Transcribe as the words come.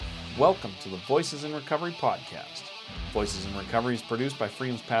Welcome to the Voices in Recovery podcast. Voices in Recovery is produced by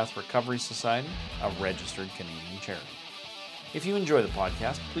Freedom's Path Recovery Society, a registered Canadian charity. If you enjoy the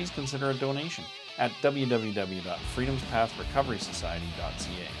podcast, please consider a donation at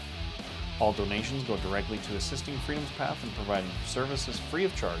www.freedomspathrecoverysociety.ca. All donations go directly to assisting Freedom's Path in providing services free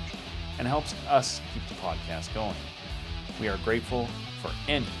of charge and helps us keep the podcast going. We are grateful for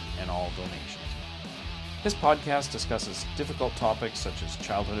any and all donations. This podcast discusses difficult topics such as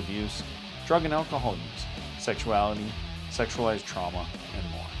childhood abuse, drug and alcohol use, sexuality, sexualized trauma, and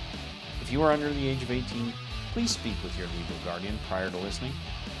more. If you are under the age of 18, please speak with your legal guardian prior to listening.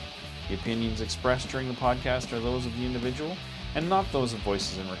 The opinions expressed during the podcast are those of the individual and not those of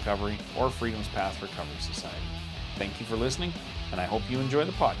Voices in Recovery or Freedom's Path Recovery Society. Thank you for listening, and I hope you enjoy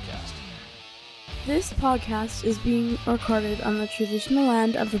the podcast. This podcast is being recorded on the traditional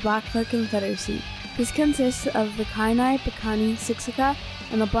land of the Blackfoot Confederacy. This consists of the Kainai, Piikani, Siksika,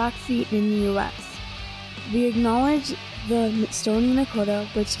 and the Blackfeet in the U.S. We acknowledge the Stoney Nakoda,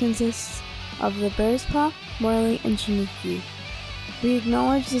 which consists of the Bearspaw, Morley, and Chiniki. We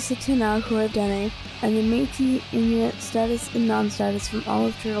acknowledge the Tsuut'ina Huardene and the Métis, Inuit, status and non-status from all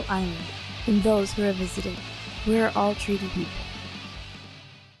of Turtle Island, and those who are visiting. We are all treaty people.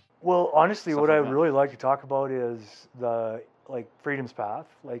 Well, honestly, Stuff what like I that. really like to talk about is the Freedom's Path,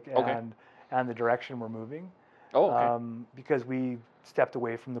 Okay. and the direction we're moving. Oh, okay. Because we stepped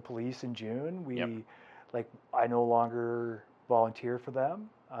away from the police in June. I no longer volunteer for them,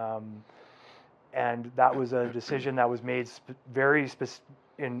 and that was a decision that was made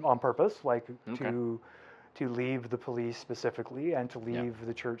on purpose, to leave the police specifically and to leave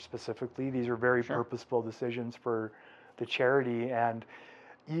the church specifically. These are very purposeful decisions for the charity, and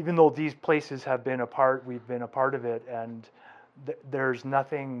even though these places have been we've been a part of it, and there's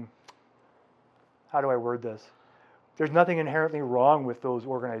nothing, how do I word this? There's nothing inherently wrong with those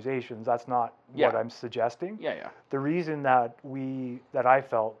organizations. That's not what I'm suggesting. Yeah. The reason that I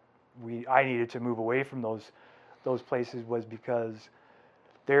felt I needed to move away from those places was because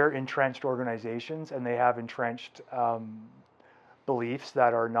they're entrenched organizations and they have entrenched beliefs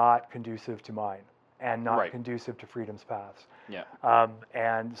that are not conducive to mine and not conducive to Freedom's Paths. Yeah.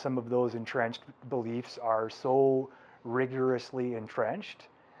 And some of those entrenched beliefs are so rigorously entrenched,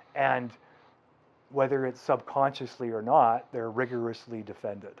 and whether it's subconsciously or not, they're rigorously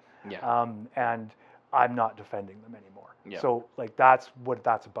defended. Yeah. And I'm not defending them anymore. Yeah. So that's what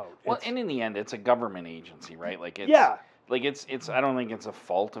that's about. Well, and in the end, it's a government agency, right? It's I don't think it's a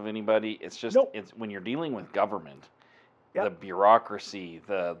fault of anybody. It's just it's when you're dealing with government, the bureaucracy,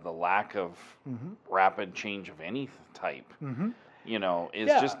 the lack of rapid change of any type,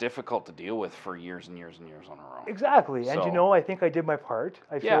 is just difficult to deal with for years and years and years on our own. Exactly. And So, I think I did my part.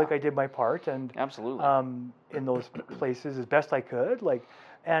 I feel like I did my part, and absolutely. in those places as best I could.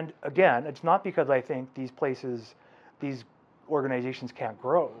 And again, it's not because I think these organizations can't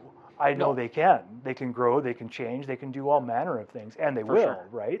grow. I know they can. They can grow, they can change, they can do all manner of things, and they will, sure.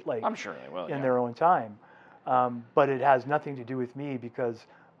 right? I'm sure they will. In their own time. But it has nothing to do with me because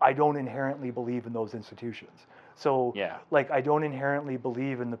I don't inherently believe in those institutions. So, I don't inherently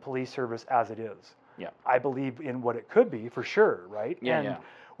believe in the police service as it is. Yeah. I believe in what it could be, for sure, right? Yeah.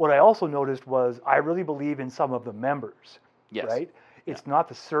 What I also noticed was I really believe in some of the members, right? It's not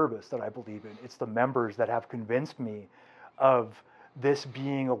the service that I believe in. It's the members that have convinced me of this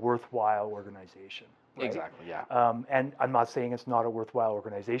being a worthwhile organization. Right? Exactly, yeah. And I'm not saying it's not a worthwhile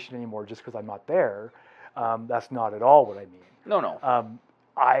organization anymore just because I'm not there. That's not at all what I mean. No.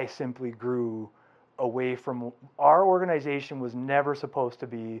 I simply grew away from, our organization was never supposed to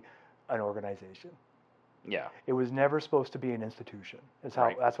be an organization. Yeah. It was never supposed to be an institution.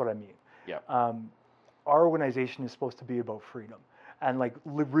 That's what I mean. Yeah. Our organization is supposed to be about freedom, and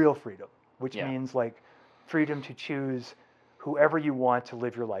real freedom, which means freedom to choose whoever you want to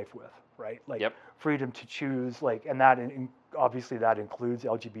live your life with, right? Freedom to choose, and that obviously that includes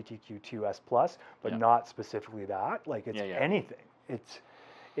LGBTQ2S+, but not specifically that. It's anything.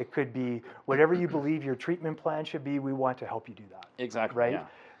 It could be whatever you believe your treatment plan should be. We want to help you do that. Exactly. Right. Yeah.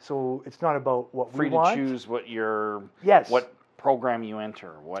 So it's not about what Free we want. to choose what what program you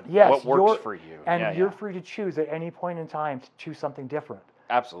enter, what works for you. And you're free to choose at any point in time to choose something different.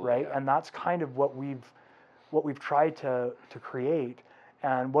 Absolutely. Right? Yeah. And that's kind of what we've tried to create.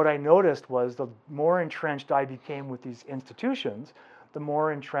 And what I noticed was the more entrenched I became with these institutions, the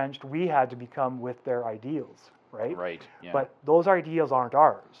more entrenched we had to become with their ideals, right? Right. Yeah. But those ideals aren't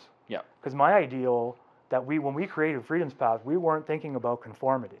ours. Yeah. Because my ideal when we created Freedom's Path, we weren't thinking about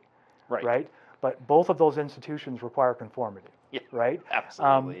conformity. Right? But both of those institutions require conformity. Yeah. Right?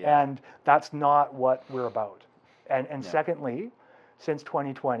 Absolutely. And that's not what we're about. And secondly, since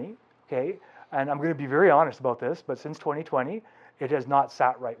 2020, Okay, and I'm going to be very honest about this, but since 2020, it has not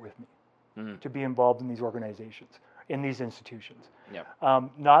sat right with me to be involved in these organizations, in these institutions. Yeah.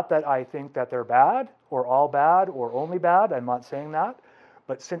 Not that I think that they're bad or all bad or only bad. I'm not saying that,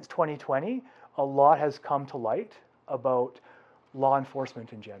 but since 2020, a lot has come to light about law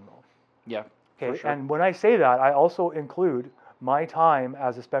enforcement in general. Yeah. Okay, For sure. and when I say that, I also include my time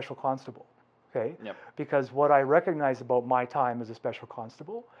as a special constable. Okay, Yep. because what I recognize about my time as a special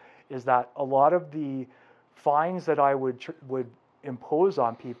constable is that a lot of the fines that I would impose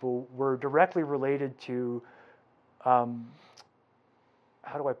on people were directly related to, how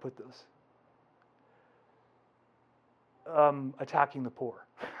do I put this? Attacking the poor.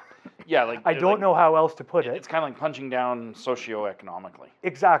 Yeah, like I don't know how else to put it. It's kind of like punching down socioeconomically.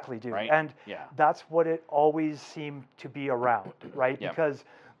 Exactly, dude. Right? And Yeah. that's what it always seemed to be around, right? Yep. Because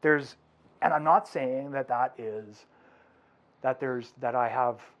there's, and I'm not saying that I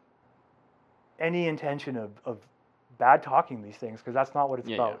have any intention of bad talking these things, because that's not what it's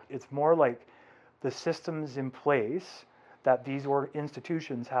about. Yeah. It's more like the systems in place that these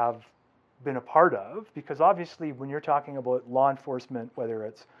institutions have been a part of, because obviously when you're talking about law enforcement, whether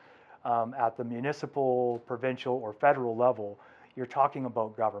it's at the municipal, provincial, or federal level, you're talking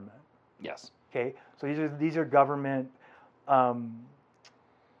about government. Yes. Okay, so these are government. I'm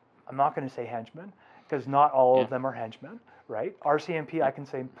not going to say henchmen, because not all of them are henchmen, right? RCMP, I can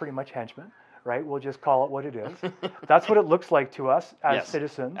say pretty much henchmen, right? We'll just call it what it is. That's what it looks like to us as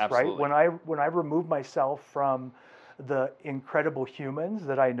citizens, absolutely. right? When I remove myself from the incredible humans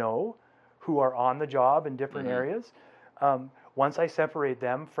that I know who are on the job in different areas, once I separate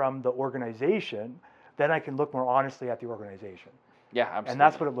them from the organization, then I can look more honestly at the organization. Yeah, absolutely. And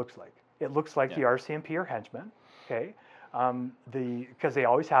that's what it looks like. It looks like the RCMP are henchmen, okay? Because they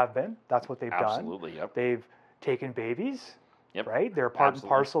always have been. That's what they've done. Absolutely, yep. They've taken babies, Yep. right? They're part and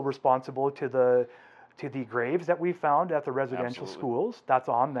parcel responsible to the graves that we found at the residential schools. That's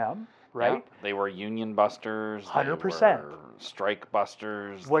on them, right? Yep. They were union busters. 100%. They were strike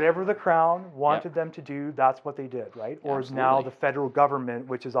busters. Whatever the Crown wanted them to do, that's what they did, right? Or now the federal government,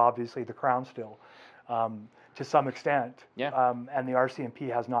 which is obviously the Crown still, to some extent. Yeah. And the RCMP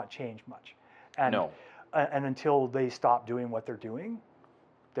has not changed much. And, No. And until they stop doing what they're doing,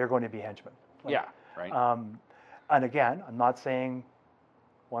 they're going to be henchmen. Yeah, right. And again, I'm not saying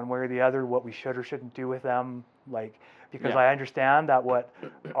one way or the other what we should or shouldn't do with them, because I understand that what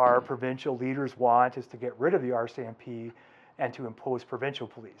our provincial leaders want is to get rid of the RCMP and to impose provincial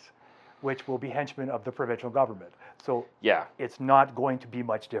police, which will be henchmen of the provincial government. So it's not going to be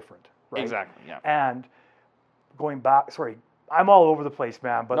much different, right? Exactly, yeah. And going back, sorry, I'm all over the place,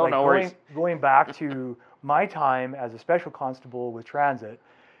 man, but going back to my time as a special constable with transit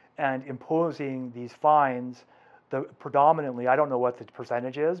and imposing these fines, predominantly, I don't know what the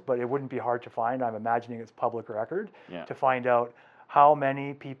percentage is, but it wouldn't be hard to find. I'm imagining it's public record to find out how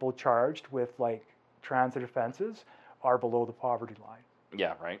many people charged with transit offenses are below the poverty line.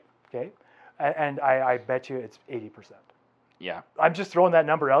 Yeah, right. Okay, and I bet you it's 80%. Yeah. I'm just throwing that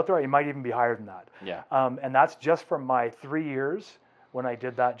number out there. It might even be higher than that. Yeah. And that's just from my 3 years when I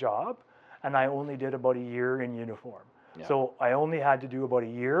did that job, and I only did about a year in uniform. Yeah. So I only had to do about a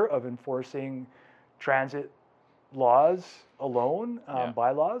year of enforcing transit laws alone,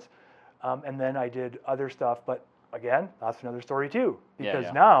 bylaws, and then I did other stuff. But again, that's another story too,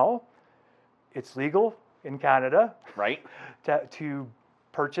 because now it's legal in Canada, right, to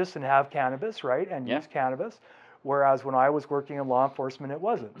purchase and have cannabis, right, and use cannabis. Whereas when I was working in law enforcement, it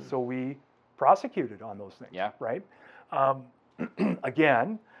wasn't. So we prosecuted on those things, right?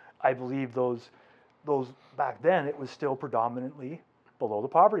 Again, I believe those back then it was still predominantly below the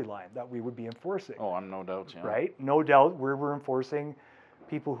poverty line that we would be enforcing. Oh, I'm no doubt, right? No doubt we were enforcing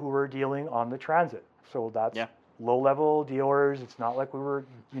people who were dealing on the transit. So that's low-level dealers. It's not like we were,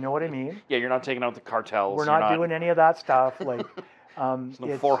 you know what I mean? Yeah, you're not taking out the cartels. We're not doing any of that stuff. There's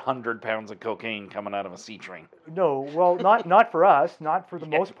no 400 pounds of cocaine coming out of a C train. No, well, not for us, not for the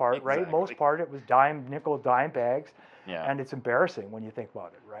most part, right? Exactly. Most part, it was nickel dime bags. Yeah. And it's embarrassing when you think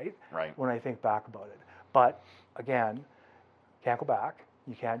about it, right? Right. When I think back about it. But again, can't go back.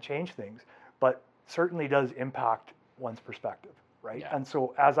 You can't change things. But certainly does impact one's perspective, right? Yeah. And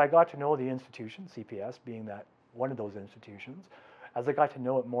so as I got to know the institution, CPS being that one of those institutions, as I got to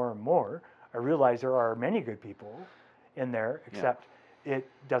know it more and more, I realized there are many good people in there, except it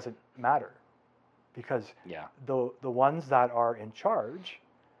doesn't matter, because the ones that are in charge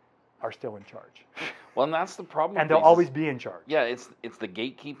are still in charge. Well, and that's the problem. And they'll always be in charge. Yeah, it's the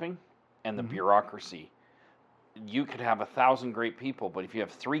gatekeeping and the bureaucracy. You could have 1,000 great people, but if you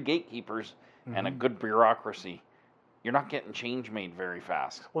have 3 gatekeepers and a good bureaucracy, you're not getting change made very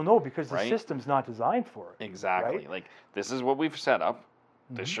fast. Well, no, because the right? system's not designed for it. Exactly. Right? Like, this is what we've set up.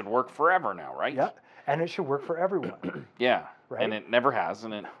 This should work forever now, right? Yeah, and it should work for everyone. Yeah. Right? And it never has,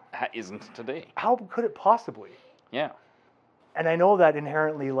 and it isn't today. How could it possibly? Yeah. And I know that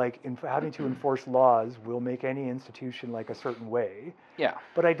inherently, like, having to enforce laws will make any institution like a certain way. Yeah.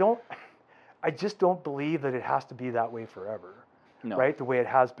 But I just don't believe that it has to be that way forever. No. Right? The way it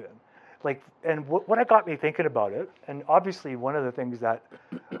has been. Like, and what got me thinking about it, and obviously one of the things that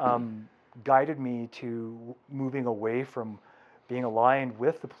guided me to moving away from being aligned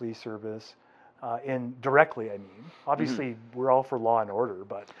with the police service, directly, I mean. Obviously, we're all for law and order,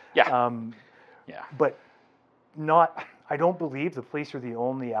 but Yeah. but not. I don't believe the police are the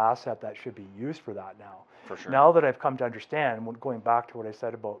only asset that should be used for that now. For sure. Now that I've come to understand, going back to what I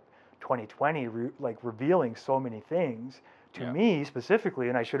said about 2020, revealing so many things to me specifically,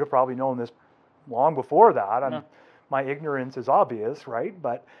 and I should have probably known this long before that. My ignorance is obvious, right?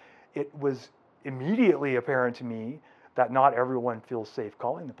 But it was immediately apparent to me that not everyone feels safe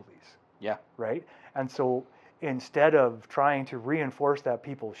calling the police. Yeah. Right? And so instead of trying to reinforce that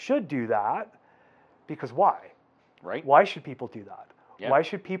people should do that, because why? Right. Why should people do that? Yeah. Why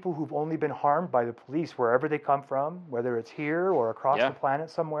should people who've only been harmed by the police, wherever they come from, whether it's here or across the planet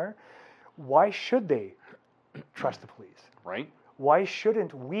somewhere, why should they trust the police? Right. Why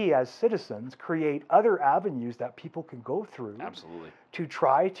shouldn't we as citizens create other avenues that people can go through Absolutely. to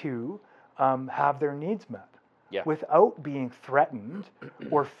try to have their needs met without being threatened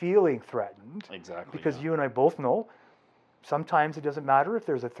or feeling threatened? Exactly. Because you and I both know sometimes it doesn't matter if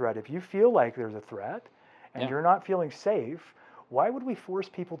there's a threat. If you feel like there's a threat and you're not feeling safe, why would we force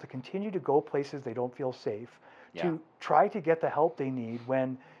people to continue to go places they don't feel safe, to try to get the help they need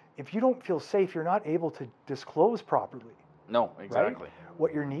when if you don't feel safe, you're not able to disclose properly. No, exactly. Right?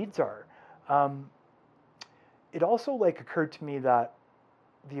 What your needs are. It also occurred to me that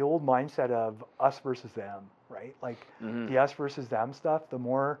the old mindset of us versus them, right? Like the us versus them stuff, the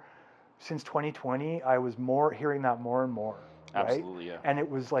more since 2020, I was hearing that more and more. Right? Absolutely, yeah. And it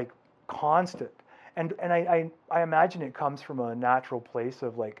was constant. And I imagine it comes from a natural place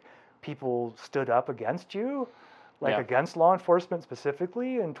of people stood up against you, against law enforcement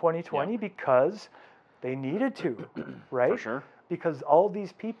specifically in 2020 because they needed to, right? For sure. Because all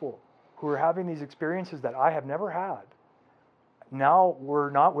these people who are having these experiences that I have never had, now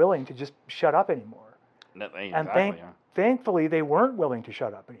we're not willing to just shut up anymore. Exactly, and thankfully, they weren't willing to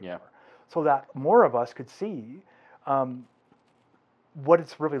shut up anymore. Yeah. So that more of us could see what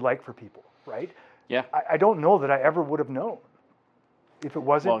it's really like for people, right? Yeah. I don't know that I ever would have known if it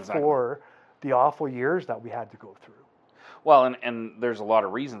wasn't for the awful years that we had to go through. Well, and there's a lot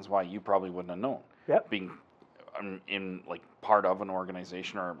of reasons why you probably wouldn't have known. Yep. Being in part of an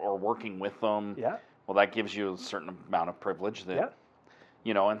organization or working with them. Yeah. Well, that gives you a certain amount of privilege that,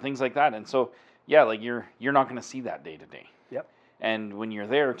 and things like that. And so, you're not going to see that day to day. Yep. And when you're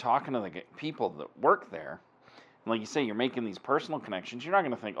there talking to the people that work there, like you say, you're making these personal connections. You're not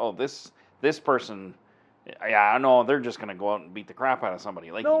going to think, oh, this person, I know they're just going to go out and beat the crap out of somebody.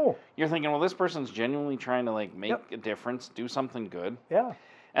 No. You're thinking, well, this person's genuinely trying to make a difference, do something good. Yeah.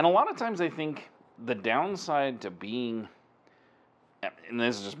 And a lot of times I think the downside to being, and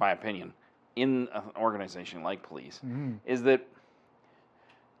this is just my opinion, in an organization like police, is that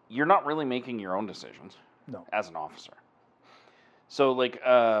you're not really making your own decisions as an officer. So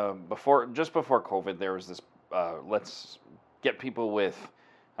just before COVID, there was this let's get people with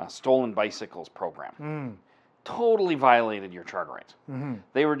stolen bicycles program. Totally violated your charter rights.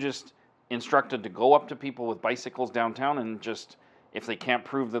 They were just instructed to go up to people with bicycles downtown and just, if they can't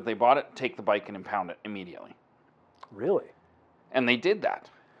prove that they bought it, take the bike and impound it immediately. Really? And they did that.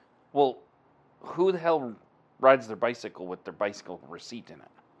 Well, who the hell rides their bicycle with their bicycle receipt in it?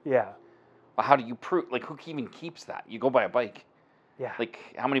 Yeah. Well, how do you prove? Who even keeps that? You go buy a bike. Yeah.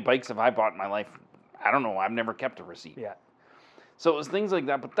 How many bikes have I bought in my life? I don't know. I've never kept a receipt. Yeah. So it was things like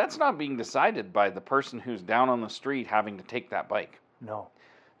that, but that's not being decided by the person who's down on the street having to take that bike. No.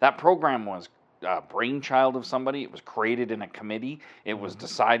 That program was a brainchild of somebody. It was created in a committee. It was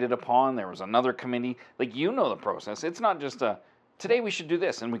decided upon. There was another committee. The process. It's not just today we should do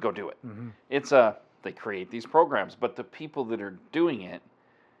this and we go do it. It's they create these programs, but the people that are doing it,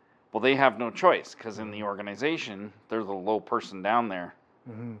 well, they have no choice because in the organization, they're the low person down there.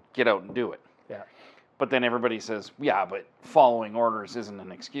 Get out and do it. Yeah. But then everybody says, yeah, but following orders isn't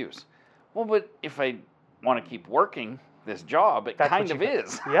an excuse. Well, but if I want to keep working this job, it kind of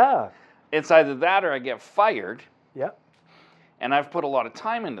is. Yeah. It's either that or I get fired. Yeah. And I've put a lot of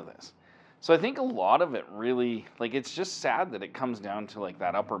time into this. So I think a lot of it really, it's just sad that it comes down to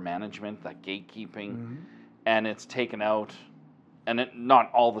that upper management, that gatekeeping. and it's taken out, and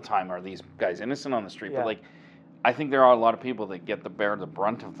not all the time are these guys innocent on the street, but like, I think there are a lot of people that get to bear the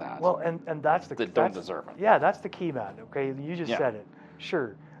brunt of that. Well, and that's that don't deserve it. Yeah, that's the key, man. Okay, you just said it.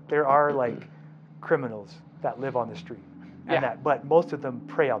 Sure, there are like criminals that live on the street, and but most of them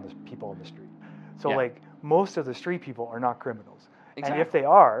prey on the people on the street. So like most of the street people are not criminals, and if they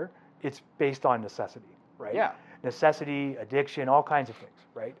are, it's based on necessity, right? Yeah. Necessity, addiction, all kinds of things,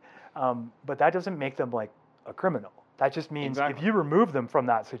 right? But that doesn't make them like a criminal. That just means if you remove them from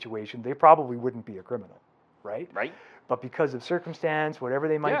that situation, they probably wouldn't be a criminal, right? Right. But because of circumstance, whatever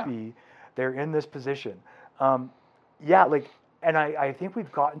they might be, they're in this position. Like, and I think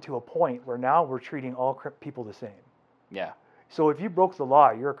we've gotten to a point where now we're treating all people the same. Yeah. So if you broke the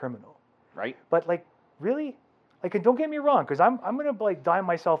law, you're a criminal. Right. But like, really? Like, and don't get me wrong, because I'm gonna like dime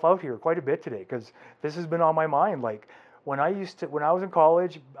myself out here quite a bit today, because this has been on my mind. Like, when I was in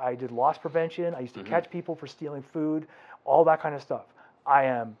college, I did loss prevention. I used to catch people for stealing food, all that kind of stuff. I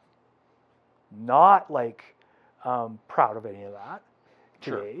am not like proud of any of that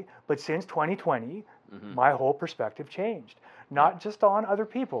today, but since 2020, my whole perspective changed. Not just on other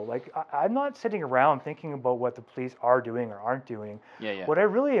people. Like, I'm not sitting around thinking about what the police are doing or aren't doing. What I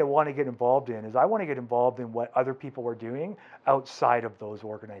really want to get involved in is I want to get involved in what other people are doing outside of those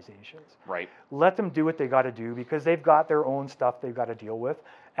organizations. Right. Let them do what they got to do, because they've got their own stuff they've got to deal with.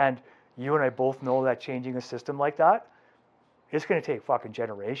 And you and I both know that changing a system like that, it's going to take fucking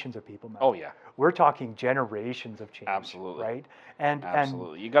generations of people, man. Oh, yeah. We're talking generations of change. Absolutely. Right? And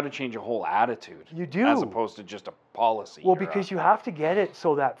absolutely. You got to change a whole attitude. You do. As opposed to just a policy. Well, because you have to get it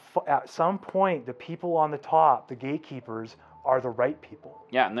so that at some point, the people on the top, the gatekeepers, are the right people.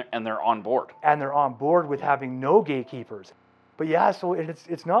 Yeah, and they're on board. And they're on board with having no gatekeepers. But yeah, so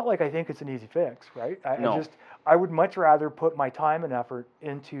it's not like I think it's an easy fix, right? I would much rather put my time and effort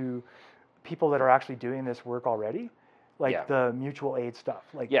into people that are actually doing this work already. Like the mutual aid stuff.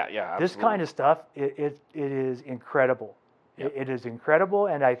 Like this kind of stuff, it is incredible. It is incredible,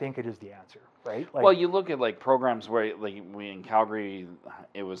 and I think it is the answer, right? Like, well, you look at like programs where like we in Calgary,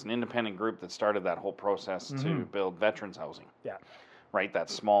 it was an independent group that started that whole process to build veterans housing. Yeah. Right, that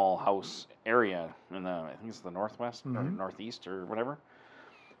small house area in I think it's the northwest or northeast or whatever.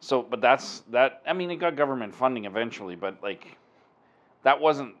 So, but I mean, it got government funding eventually, but like that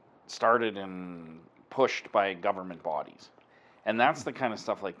wasn't started and pushed by government bodies. And that's the kind of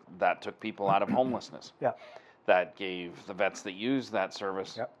stuff like that took people out of homelessness. Yeah. That gave the vets that used that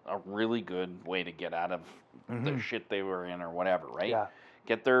service a really good way to get out of the shit they were in or whatever, right? Yeah.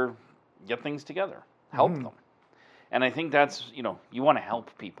 Get things together. Help them. And I think that's, you want to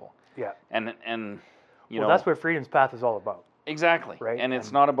help people. Yeah. And you know, that's what Freedom's Path is all about. Exactly. Right. And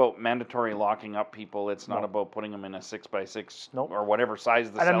it's not about mandatory locking up people. It's not about putting them in a 6x6 or whatever size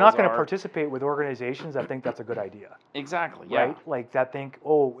the cells are. And I'm not going to participate with organizations that think that's a good idea. Exactly. Yeah. Right? Like that think,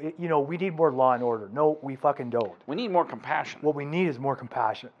 we need more law and order. No, we fucking don't. We need more compassion. What we need is more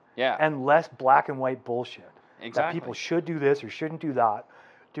compassion. Yeah. And less black and white bullshit. Exactly. That people should do this or shouldn't do that.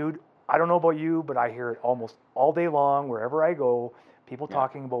 Dude, I don't know about you, but I hear it almost all day long wherever I go. People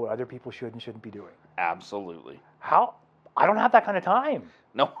talking about what other people should and shouldn't be doing. Absolutely. How? I don't have that kind of time.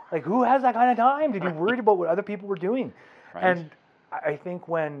 No. Like, who has that kind of time to be worried about what other people were doing? Right. And I think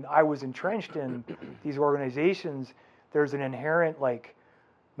when I was entrenched in these organizations, there's an inherent,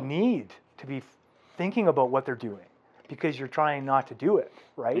 need to be thinking about what they're doing because you're trying not to do it,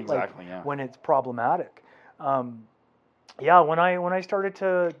 right? Exactly, when it's problematic. When I started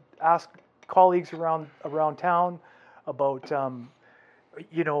to ask colleagues around town about,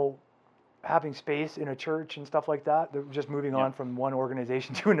 having space in a church and stuff like that, they're just moving on from one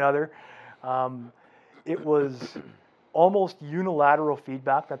organization to another. It was almost unilateral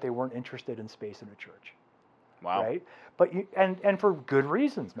feedback that they weren't interested in space in a church. Wow. Right? But and for good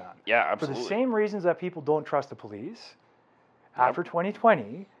reasons, man. Yeah, absolutely. For the same reasons that people don't trust the police, after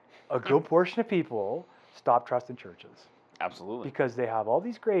 2020, a good portion of people stopped trusting churches. Absolutely. Because they have all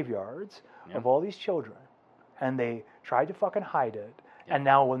these graveyards of all these children, and they tried to fucking hide it. And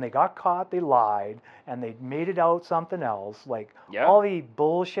now when they got caught, they lied, and they made it out something else. All the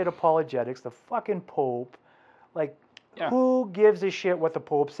bullshit apologetics, the fucking Pope. Who gives a shit what the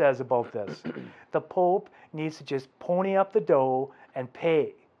Pope says about this? The Pope needs to just pony up the dough and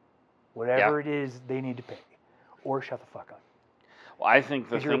pay whatever it is they need to pay. Or shut the fuck up. Well, I think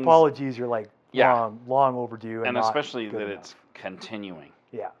your apologies are long overdue. And especially that it's continuing.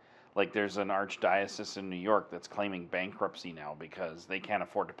 Yeah. Like there's an archdiocese in New York that's claiming bankruptcy now because they can't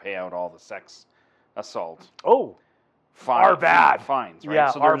afford to pay out all the sex assault. Oh, fines, right? Yeah,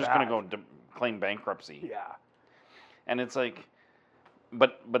 so they're just going to go claim bankruptcy. Yeah. And it's like,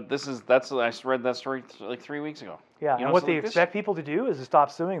 But that's I read that story like 3 weeks ago. Yeah, and what they expect people to do is to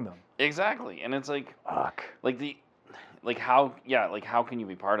stop suing them. Exactly, and it's like, fuck. How can you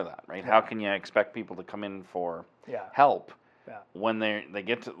be part of that, right? Yeah. How can you expect people to come in for Yeah. help Yeah. when they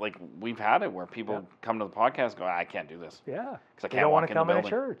get to, like, we've had it where people come to the podcast and go, I can't do this. Yeah. Because I They can't don't walk want to in the come in a building.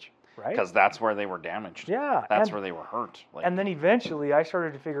 church, right? Because that's where they were damaged. Yeah. That's where they were hurt. Like, and then eventually I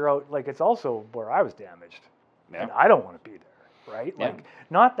started to figure out, like, it's also where I was damaged. Yeah. And I don't want to be there, right? Yeah. Like,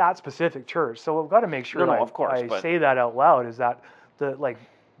 not that specific church. So I've got to make sure of course, I but say that out loud, is that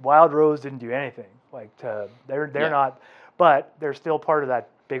Wild Rose didn't do anything. They're not, but they're still part of that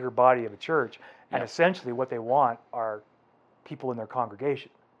bigger body of a church. And essentially what they want are people in their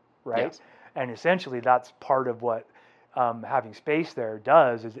congregation, right? Yes. And essentially that's part of what having space there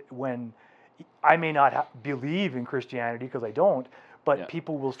does, is when I may not believe in Christianity, because I don't, but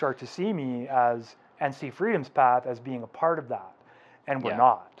people will start to see me and see Freedom's Path as being a part of that. And we're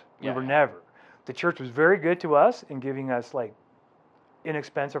not. We were never. The church was very good to us in giving us like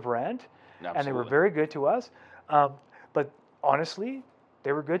inexpensive rent. Absolutely. And they were very good to us. But honestly,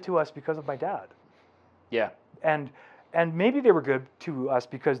 they were good to us because of my dad. Yeah. And maybe they were good to us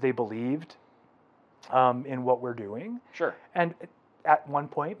because they believed in what we're doing. Sure. And at one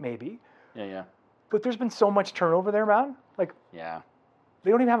point, maybe. Yeah. But there's been so much turnover there, man. Like, they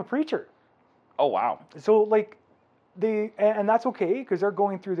don't even have a preacher. Oh, wow. So, like, and that's okay, because they're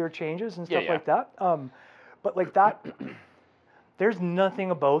going through their changes and stuff like that. But like that, there's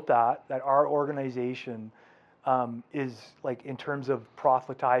nothing about that our organization is like, in terms of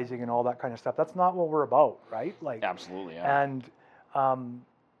proselytizing and all that kind of stuff. That's not what we're about, right? Like, absolutely, yeah. And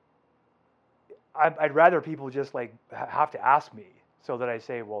I'd rather people just like have to ask me, so that I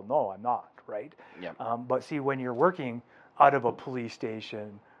say, well, no, I'm not, right? Yeah. But see, when you're working out of a police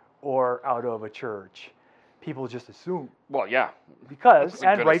station or out of a church, people just assume. Well, yeah. Because,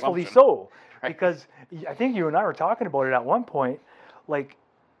 and rightfully so, right? Because I think you and I were talking about it at one point, like,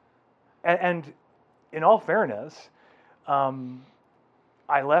 and in all fairness,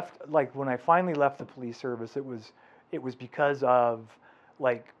 I left, like, when I finally left the police service, it was because of,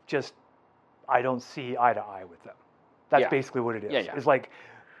 like, just, I don't see eye to eye with them. That's basically what it is. Yeah. It's like,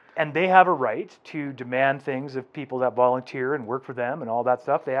 and they have a right to demand things of people that volunteer and work for them and all that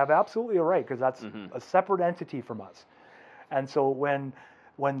stuff. They have absolutely a right, because that's a separate entity from us. And so when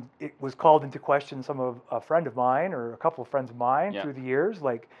it was called into question, a friend of mine or a couple of friends of mine through the years,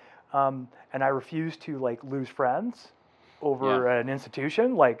 like, and I refused to like lose friends over an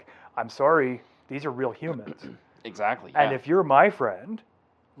institution. Like, I'm sorry, these are real humans. Exactly. And if you're my friend,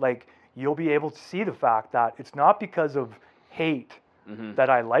 like, you'll be able to see the fact that it's not because of hate that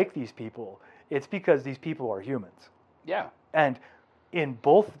I like these people. It's because these people are humans. Yeah. And in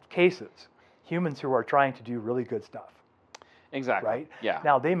both cases, humans who are trying to do really good stuff. Exactly. Right? Yeah.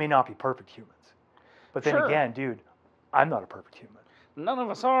 Now, they may not be perfect humans. But then again, dude, I'm not a perfect human. None of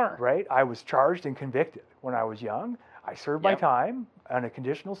us are. Right? I was charged and convicted when I was young. I served my time on a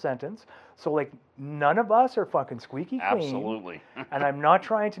conditional sentence. So, like, none of us are fucking squeaky clean. Absolutely. And I'm not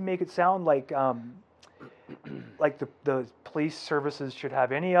trying to make it sound like the police services should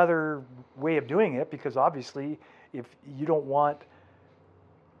have any other way of doing it, because obviously, if you don't want,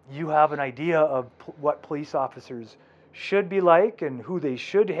 you have an idea of what police officers should be like and who they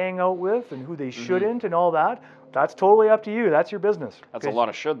should hang out with and who they shouldn't and all that, that's totally up to you. That's your business. That's a lot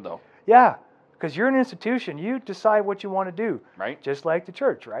of should, though. Yeah, because you're an institution. You decide what you want to do. Right. Just like the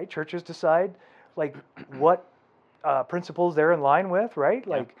church, right? Churches decide, like, what principles they're in line with, right?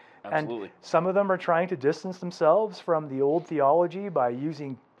 Like, absolutely. And some of them are trying to distance themselves from the old theology by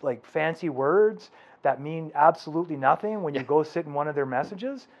using, like, fancy words that mean absolutely nothing when you go sit in one of their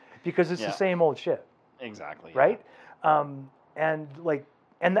messages, because it's the same old shit. Exactly. Right? And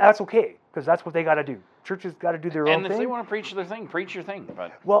that's okay, because that's what they got to do. Churches got to do their own thing. And if they want to preach their thing, preach your thing.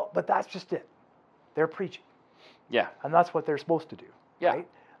 But that's just it. They're preaching. Yeah. And that's what they're supposed to do. Yeah. Right?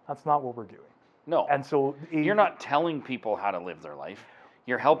 That's not what we're doing. No. And so you're not telling people how to live their life.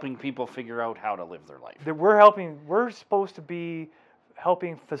 You're helping people figure out how to live their life. We're supposed to be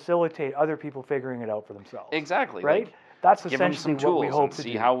helping facilitate other people figuring it out for themselves. Exactly. Right? Like, that's give them essentially some tools what we hope and to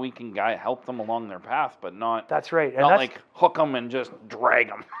see do. how we can help them along their path, but not. That's right. And not like hook them and just drag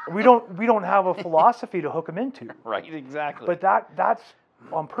them. we don't have a philosophy to hook them into. Right. Exactly. But that's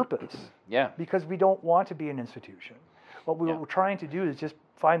on purpose. Yeah. Because we don't want to be an institution. What we're trying to do is just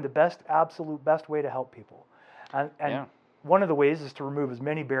find the absolute best way to help people. And one of the ways is to remove as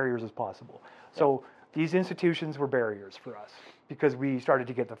many barriers as possible. So these institutions were barriers for us, because we started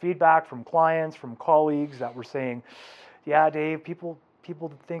to get the feedback from clients, from colleagues that were saying, yeah, Dave, people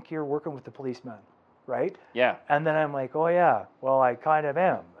think you're working with the policeman, right? Yeah. And then I'm like, oh yeah, well I kind of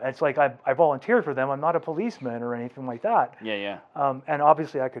am. It's like I volunteered for them. I'm not a policeman or anything like that. Yeah, yeah. And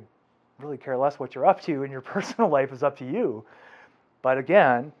obviously I could really care less what you're up to, and your personal life is up to you. But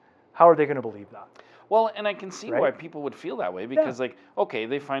again, how are they going to believe that? Well, and I can see Right? why people would feel that way because, like, okay,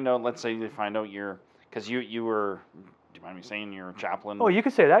 they find out. Let's say they find out because you were. Do you mind me saying you're a chaplain? Oh, you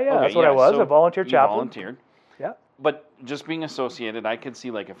could say that. Yeah, Okay, that's what I was. so A volunteer you chaplain. Volunteered. Yeah. But just being associated, I could see,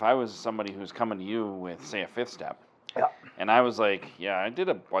 like, if I was somebody who's coming to you with, say, a fifth step, Yeah. and I was like, yeah, I did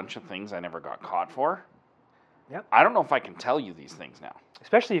a bunch of things I never got caught for. Yep. I don't know if I can tell you these things now.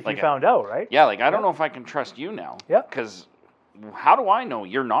 Especially if Like you found out, right? Yeah, like, I don't know if I can trust you now. Yeah. Because how do I know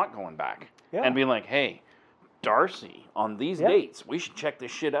you're not going back? Yeah. And being like, hey, Darcy, on these dates, we should check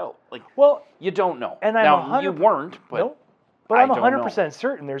this shit out. Like, Well, you don't know. and I'm now, 100% you weren't, but Nope. But I I'm don't 100%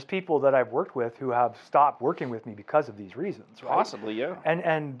 certain there's people that I've worked with who have stopped working with me because of these reasons, right? Possibly, yeah.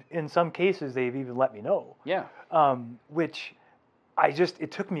 And in some cases, they've even let me know. Yeah. Which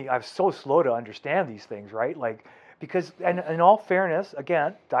it took me, I was so slow to understand these things, right? Like, because, and in all fairness,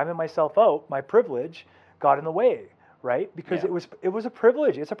 again, diming myself out, my privilege got in the way, right? Because Yeah. it was a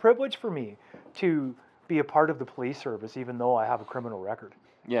privilege. It's a privilege for me to be a part of the police service, even though I have a criminal record.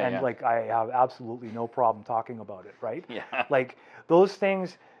 Yeah, And yeah. like, I have absolutely no problem talking about it, right? Yeah. Like, those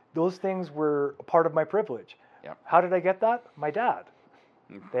things were a part of my privilege. Yep. How did I get that? My dad.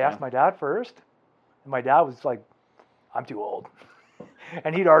 They Yeah. asked my dad first, and my dad was like, I'm too old.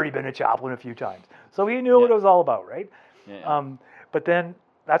 And he'd already been a chaplain a few times. So he knew what it was all about, right? Yeah. But then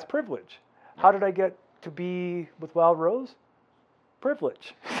that's privilege. How did I get to be with Wild Rose?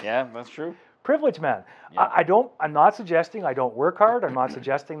 Privilege. Yeah, that's true. Privilege, man. Yeah. I'm not suggesting I don't work hard. I'm not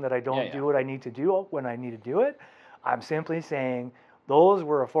suggesting that I don't Yeah. do what I need to do when I need to do it. I'm simply saying those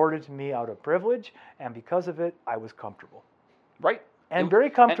were afforded to me out of privilege, and because of it, I was comfortable. Right. And very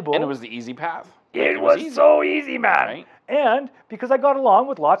comfortable. And it was the easy path. It was so easy, man. Right? And because I got along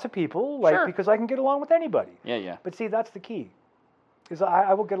with lots of people, like Sure. because I can get along with anybody. Yeah, yeah. But see, that's the key. Is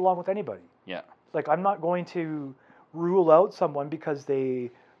I will get along with anybody. Yeah. Like, I'm not going to rule out someone because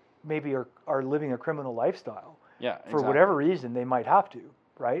they maybe are living a criminal lifestyle. Yeah, For exactly. whatever reason, they might have to,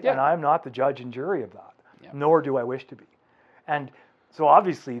 right? Yeah. And I'm not the judge and jury of that, Yeah. nor do I wish to be. And so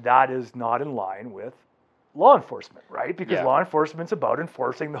obviously that is not in line with law enforcement, right? Because Yeah. law enforcement's about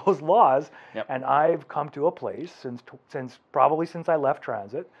enforcing those laws. Yep. And I've come to a place since I left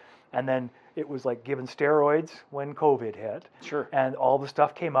transit, and then it was like given steroids when COVID hit. Sure. And all the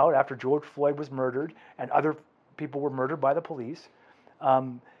stuff came out after George Floyd was murdered and other people were murdered by the police.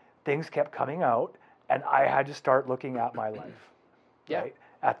 Things kept coming out, and I had to start looking at my life, Yeah. right?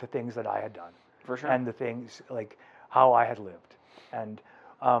 At the things that I had done. For sure. And the things, like, how I had lived. And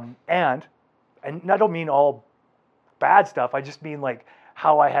I don't mean all bad stuff. I just mean, like,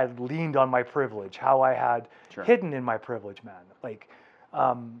 how I had leaned on my privilege, how I had Sure. hidden in my privilege, man. Like,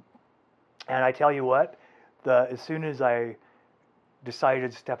 and I tell you what, as soon as I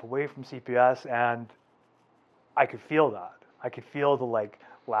decided to step away from CPS, and I could feel that. I could feel the, like,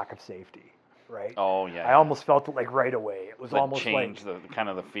 lack of safety, right? Oh, yeah. I almost felt it, like, right away. It was Like almost change, like... the kind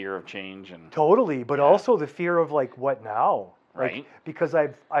of the fear of change and Totally, but also the fear of, like, what now? Like, Right. because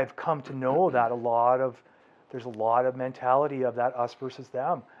I've come to know that there's a lot of mentality of that us versus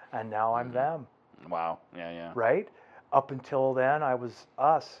them, and now I'm them, wow. Yeah, yeah. right? Up until then, I was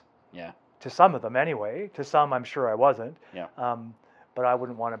us. Yeah. To some of them, anyway. To some, I'm sure I wasn't. Yeah. But I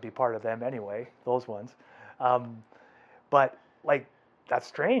wouldn't want to be part of them anyway. Those ones. But, like, that's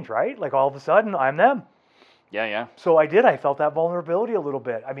strange, right? Like, all of a sudden, I'm them. Yeah, yeah. So I felt that vulnerability a little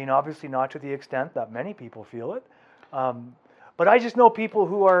bit. I mean, obviously not to the extent that many people feel it. But I just know people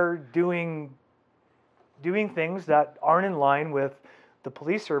who are doing things that aren't in line with the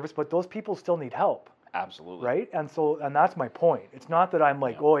police service, but those people still need help, Absolutely. right? And that's my point. It's not that I'm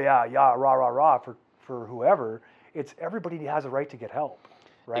like, oh yeah, rah, rah, rah for whoever. It's everybody has a right to get help,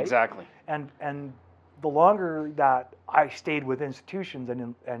 right? Exactly. And the longer that I stayed with institutions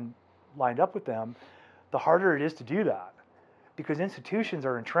and lined up with them, the harder it is to do that. Because institutions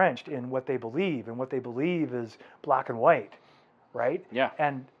are entrenched in what they believe, and what they believe is black and white, right? Yeah.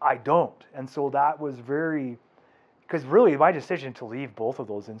 And I don't. And so that was because really my decision to leave both of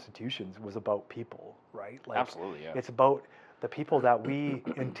those institutions was about people, right? Like, Absolutely, yeah. It's about the people that we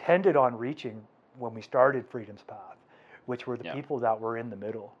intended on reaching when we started Freedom's Path, which were the Yeah. people that were in the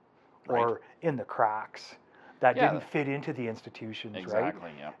middle or Right. in the cracks that Yeah. didn't fit into the institutions, right?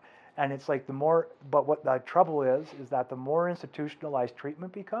 Exactly, yeah. And it's like but what the trouble is that the more institutionalized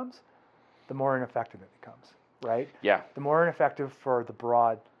treatment becomes, the more ineffective it becomes, right? Yeah. The more ineffective for the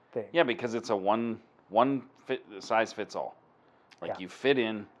broad thing. Yeah, because it's a one size fits all. Like, Yeah. you fit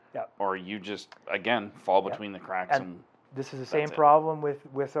in Yep. or you just, again, fall between the cracks. And this is the same problem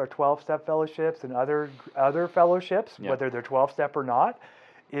with our 12-step fellowships and other fellowships, whether they're 12-step or not,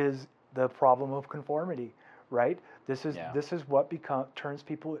 is the problem of conformity, right? This is what turns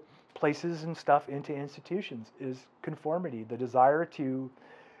people, places and stuff into institutions, is conformity, the desire to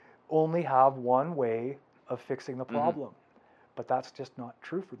only have one way of fixing the problem. But that's just not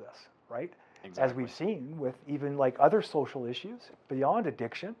true for this, right? Exactly. As we've seen with even like other social issues beyond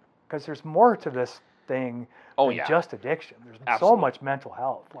addiction, because there's more to this thing than just addiction. There's so much mental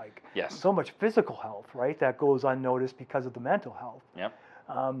health, like so much physical health, right, that goes unnoticed because of the mental health. Yep.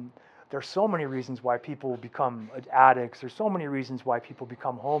 There's so many reasons why people become addicts. There's so many reasons why people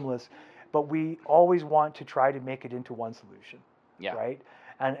become homeless, but we always want to try to make it into one solution, right?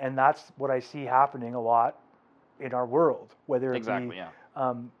 And that's what I see happening a lot in our world, whether it be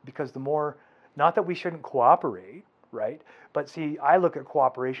because the more, not that we shouldn't cooperate, right? But see, I look at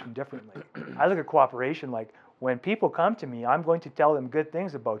cooperation differently. I look at cooperation like, when people come to me, I'm going to tell them good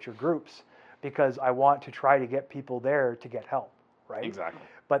things about your groups because I want to try to get people there to get help, right? Exactly.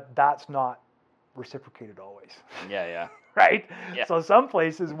 But that's not reciprocated always. Yeah. Right? Yeah. So some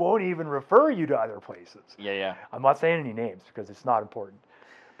places won't even refer you to other places. Yeah. I'm not saying any names because it's not important.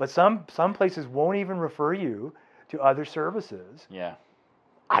 But some places won't even refer you to other services. Yeah.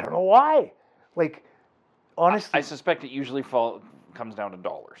 I don't know why. Like, honestly, I suspect it usually comes down to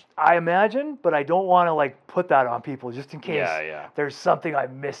dollars. I imagine, but I don't want to like put that on people just in case there's something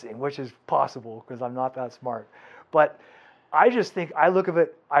I'm missing, which is possible because I'm not that smart. But I just think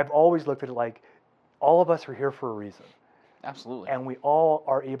I've always looked at it like all of us are here for a reason. Absolutely. And we all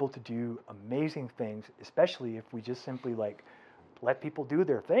are able to do amazing things, especially if we just simply like let people do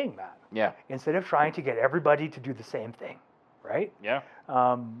their thing, man. Yeah. Instead of trying to get everybody to do the same thing, right? Yeah.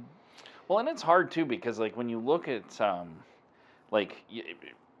 Well, and it's hard too because like when you look at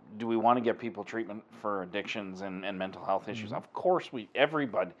do we want to get people treatment for addictions and mental health issues? Of course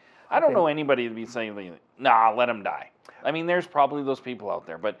everybody. I don't know anybody to be saying, nah, let them die. I mean, there's probably those people out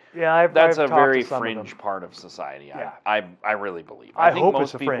there, but that's a very fringe part of society. Yeah. I really believe. I think hope most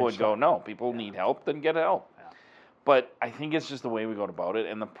it's a people fringe would go, no, people need help, then get help. Yeah. But I think it's just the way we go about it.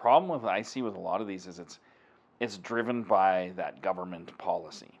 And the problem I see with a lot of these is it's driven by that government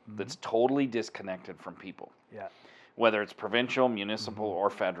policy that's totally disconnected from people. Yeah. Whether it's provincial, municipal, or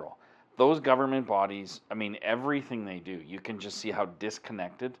federal. Those government bodies, I mean, everything they do, you can just see how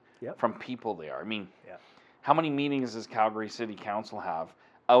disconnected from people they are. I mean, how many meetings does Calgary City Council have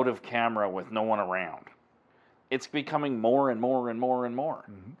out of camera with no one around? It's becoming more and more and more and more.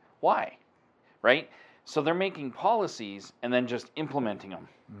 Why? Right? So they're making policies and then just implementing them.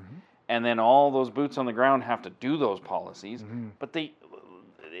 And then all those boots on the ground have to do those policies, but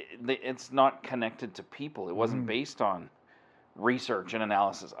it's not connected to people. It wasn't based on research and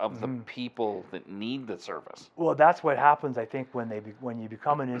analysis of the people that need the service. Well, that's what happens, I think, when you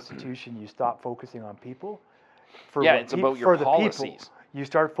become an institution, you stop focusing on people. It's about your policies. The people, you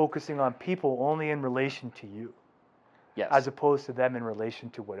start focusing on people only in relation to you. Yes. As opposed to them in relation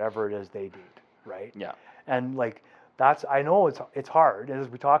to whatever it is they do, right? Yeah. And like I know it's hard. As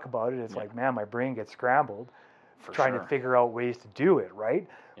we talk about it, it's like, man, my brain gets scrambled trying to figure out ways to do it, right?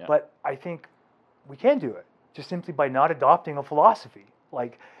 Yeah. But I think we can do it just simply by not adopting a philosophy.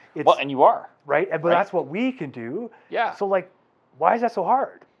 Like it's and you are. Right? But that's what we can do. Yeah. So like, why is that so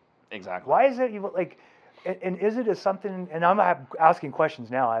hard? Exactly. Why is it even like, and is it as something, and I'm asking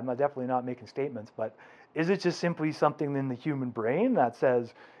questions now, I'm definitely not making statements, but is it just simply something in the human brain that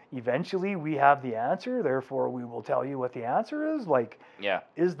says, eventually we have the answer, therefore we will tell you what the answer is? Like,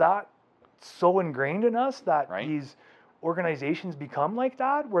 is that so ingrained in us that these organizations become like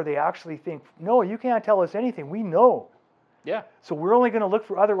that, where they actually think, no, you can't tell us anything, we know. Yeah. So we're only going to look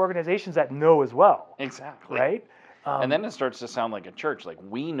for other organizations that know as well. Exactly. Right? And then it starts to sound like a church, like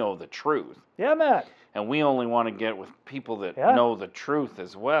we know the truth. Yeah, man. And we only want to get with people that know the truth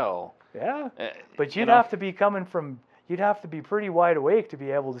as well. Yeah. But you'd have to be you'd have to be pretty wide awake to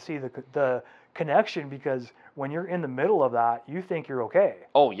be able to see the connection, because when you're in the middle of that, you think you're okay.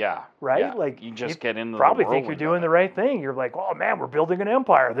 Oh, yeah. Right? Yeah. Like you just get in the probably think you're doing the right thing. You're like, oh man, we're building an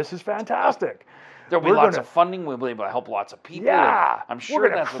empire. This is fantastic. There'll be lots of funding. We'll be able to help lots of people. Yeah. I'm sure we're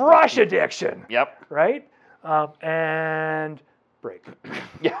going to crush addiction. Yep. Right? And break.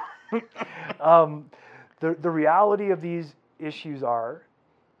 Yeah. The reality of these issues are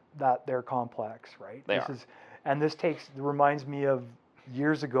that they're complex, right? This reminds me of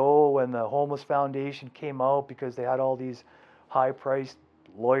years ago when the Homeless Foundation came out, because they had all these high-priced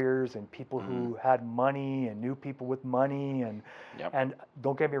lawyers and people who had money and knew people with money, and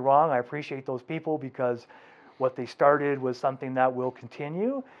don't get me wrong, I appreciate those people, because what they started was something that will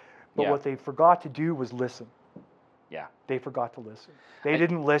continue, but what they forgot to do was listen. Yeah. They forgot to listen. They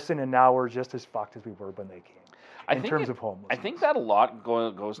didn't listen, and now we're just as fucked as we were when they came. In terms of homelessness. I think that a lot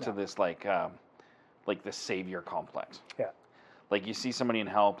goes to this like the savior complex. Yeah. Like you see somebody in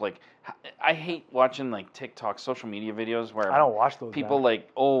help. Like I hate watching like TikTok social media videos where I don't watch those. People like,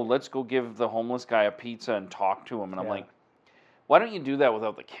 oh, let's go give the homeless guy a pizza and talk to him, and I'm like, why don't you do that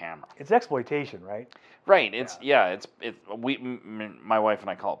without the camera? It's exploitation, right? Right. It's my wife and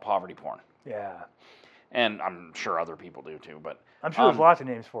I call it poverty porn. Yeah. And I'm sure other people do too, but I'm sure there's lots of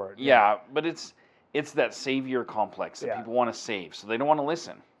names for it. Yeah, but it's that savior complex that people want to save, so they don't want to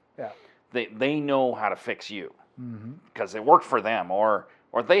listen. Yeah. They know how to fix you because it worked for them, or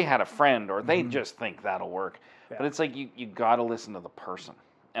they had a friend, or they just think that'll work. Yeah. But it's like you got to listen to the person,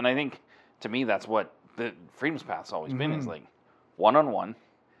 and I think to me that's what the Freedom's Path's always been, is like one-on-one,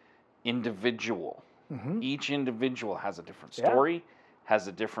 individual. Each individual has a different story, has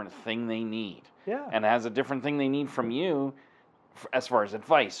a different thing they need, and has a different thing they need from you as far as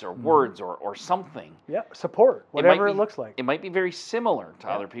advice or words or something. Yeah, support, whatever it looks like. It might be very similar to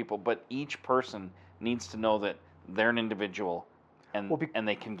other people, but each person needs to know that they're an individual and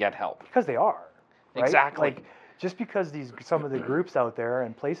they can get help. Because they are. Right? Exactly. Like, just because some of the groups out there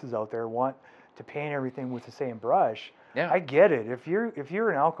and places out there want to paint everything with the same brush, I get it. If you're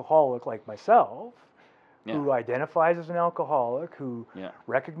an alcoholic like myself, who identifies as an alcoholic, who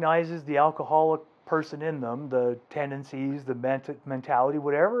recognizes the alcoholic person in them, the tendencies, the mentality,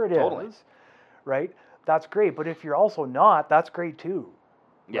 whatever it is, right? That's great. But if you're also not, that's great too,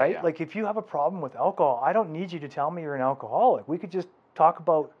 right? Yeah. Like if you have a problem with alcohol, I don't need you to tell me you're an alcoholic. We could just talk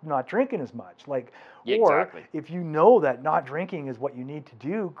about not drinking as much. Like, or if you know that not drinking is what you need to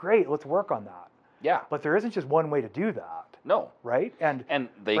do, great, let's work on that. Yeah. But there isn't just one way to do that. No. Right? And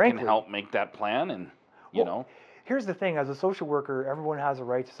they can help make that plan, and you know. Here's the thing, as a social worker, everyone has a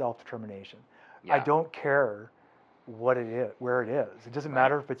right to self-determination. Yeah. I don't care what it is, where it is. It doesn't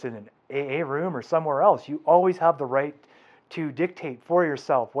matter if it's in an AA room or somewhere else. You always have the right to dictate for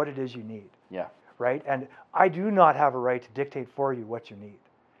yourself what it is you need. Yeah. Right? And I do not have a right to dictate for you what you need.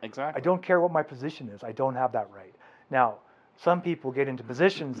 Exactly. I don't care what my position is. I don't have that right. Now, some people get into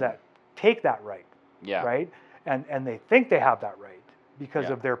positions that take that right. Yeah. Right? And they think they have that right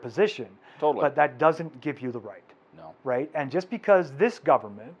because of their position. Totally. But that doesn't give you the right. No. Right? And just because this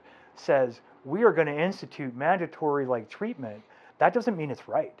government says we are going to institute mandatory treatment, that doesn't mean it's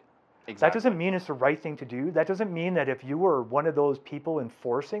right. Exactly. That doesn't mean it's the right thing to do. That doesn't mean that if you were one of those people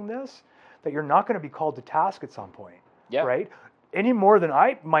enforcing this, that you're not going to be called to task at some point. Yeah. Right? Any more than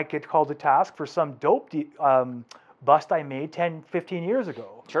I might get called to task for some dope bust I made 10, 15 years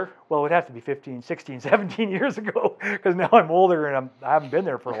ago. Sure. Well, it would have to be 15, 16, 17 years ago because now I'm older and I haven't been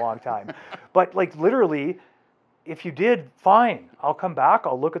there for a long time. But literally, if you did, fine. I'll come back.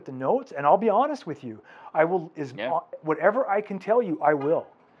 I'll look at the notes, and I'll be honest with you. I will whatever I can tell you, I will.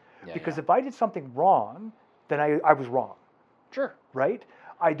 Yeah, because if I did something wrong, then I was wrong. Sure. Right?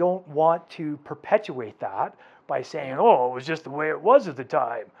 I don't want to perpetuate that by saying, "Oh, it was just the way it was at the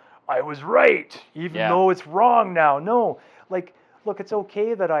time. I was right, even though it's wrong now." No, look, it's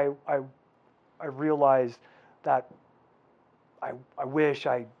okay that I realized that I wish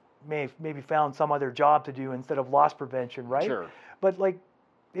I maybe found some other job to do instead of loss prevention, right? Sure. But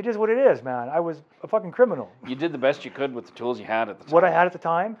it is what it is, man. I was a fucking criminal. You did the best you could with the tools you had at the time. What I had at the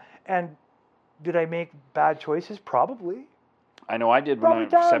time, and did I make bad choices? Probably. I know I did when I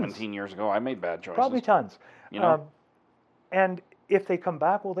was 17 years ago. I made bad choices. Probably tons. You know. And if they come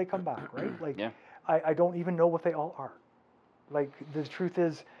back, well, they come back, right? I don't even know what they all are. The truth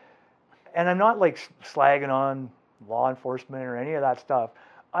is, and I'm not slagging on law enforcement or any of that stuff.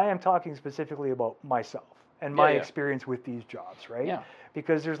 I am talking specifically about myself and my experience with these jobs, right? Yeah.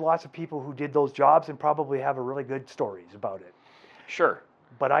 Because there's lots of people who did those jobs and probably have a really good stories about it. Sure.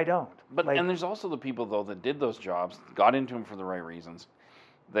 But I don't. But and there's also the people though that did those jobs, got into them for the right reasons,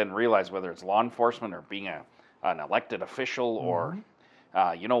 then realize whether it's law enforcement or being an elected official or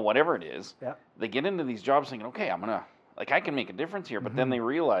whatever it is, they get into these jobs thinking, okay, I'm gonna I can make a difference here. But then they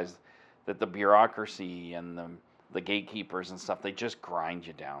realize that the bureaucracy and the gatekeepers and stuff, they just grind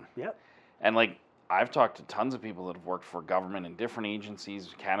you down. Yep. And I've talked to tons of people that have worked for government in different agencies,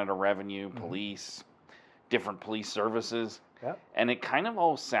 Canada Revenue, police, different police services. Yep. And it kind of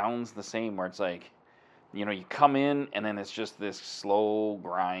all sounds the same where it's you come in and then it's just this slow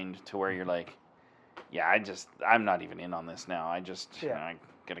grind to where you're I'm not even in on this now. I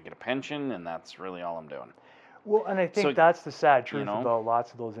got to get a pension and that's really all I'm doing. Well, and I think that's the sad truth about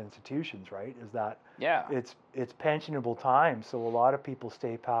lots of those institutions, right? Is that it's pensionable time, so a lot of people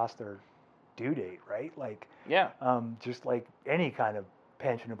stay past their due date, right? Like, Yeah. just like any kind of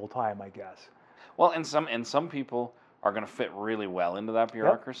pensionable time, I guess. Well, and some people are going to fit really well into that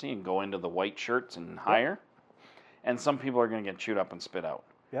bureaucracy and go into the white shirts and hire, and some people are going to get chewed up and spit out.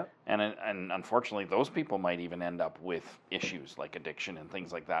 Yep. And unfortunately, those people might even end up with issues like addiction and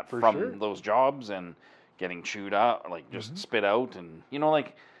things like that For from sure. those jobs and getting chewed out, like just spit out, and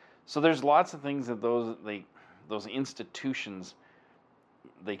like. So there's lots of things that those institutions,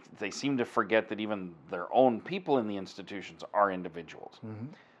 they seem to forget that even their own people in the institutions are individuals.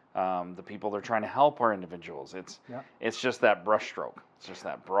 The people they're trying to help are individuals. It's just that brushstroke. It's just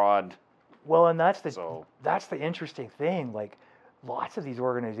that broad. Well, and that's the interesting thing. Like, lots of these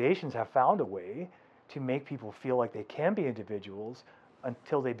organizations have found a way to make people feel like they can be individuals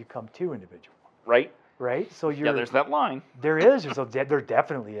until they become too individual. Right. Right. So there's that line. There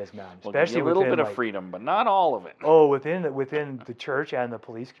definitely is, man. Especially a little bit of freedom, but not all of it. Oh, within the church and the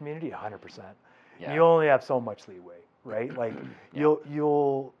police community, 100%. Yeah. You only have so much leeway, right? Like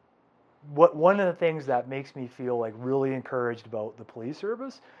one of the things that makes me feel like really encouraged about the police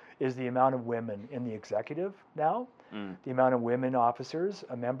service is the amount of women in the executive now, the amount of women officers,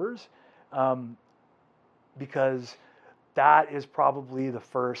 members, because that is probably the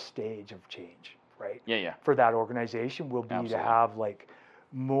first stage of change, right? Yeah. For that organization will be to have like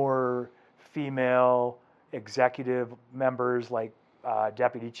more female executive members, like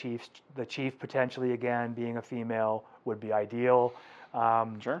deputy chiefs, the chief potentially again being a female would be ideal.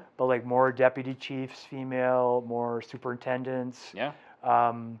 Sure. But like more deputy chiefs, female, more superintendents. Yeah.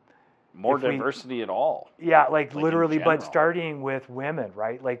 More diversity at all. Yeah, like literally, but starting with women,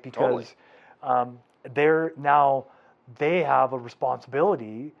 right? Like, because they have a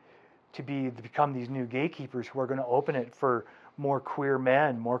responsibility to become these new gatekeepers who are going to open it for more queer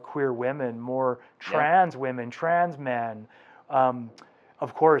men, more queer women, more trans women, trans men,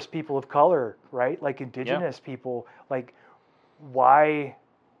 of course, people of color, right? Like Indigenous people. Like, where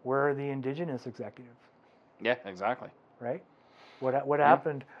are the Indigenous executives? Yeah, exactly. Right? What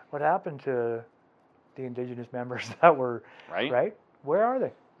happened? What happened to the Indigenous members that were right? Where are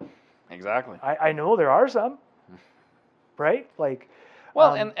they? Exactly. I know there are some, right? Like,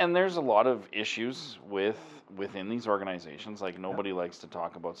 well, and there's a lot of issues within these organizations. Like, nobody likes to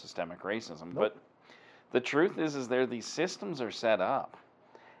talk about systemic racism, but the truth is these systems are set up,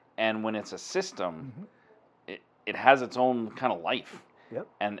 and when it's a system, it has its own kind of life. Yep.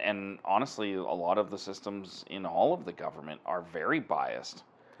 And honestly, a lot of the systems in all of the government are very biased.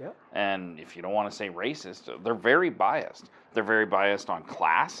 Yep. And if you don't want to say racist, they're very biased. They're very biased on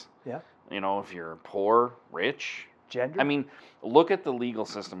class. Yeah. You know, if you're poor, rich. Gender. I mean, look at the legal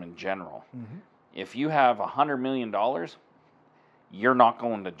system in general. If you have $100 million, you're not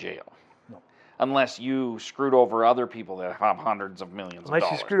going to jail. No. Unless you screwed over other people that have hundreds of millions of dollars.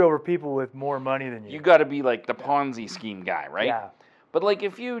 Unless you screwed over people with more money than you. You got to be like the Ponzi scheme guy, right? Yeah. But like,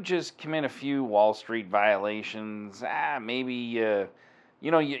 if you just commit a few Wall Street violations, maybe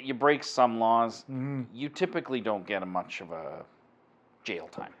you break some laws, you typically don't get much of a jail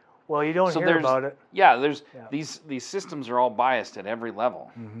time. Well, you don't hear about it. Yeah, these systems are all biased at every level,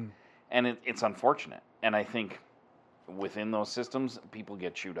 and it's unfortunate. And I think within those systems, people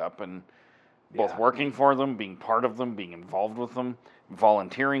get chewed up, and both working for them, being part of them, being involved with them,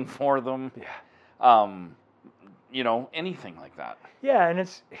 volunteering for them. Yeah. Anything like that. Yeah, and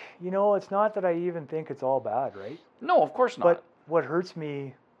it's not that I even think it's all bad, right? No, of course not. But what hurts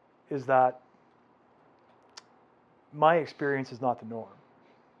me is that my experience is not the norm.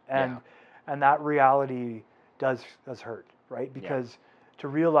 And that reality does hurt, right? Because to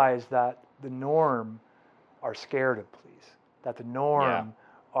realize that the norm are scared of police, that the norm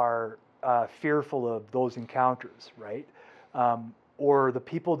are fearful of those encounters, right? Or the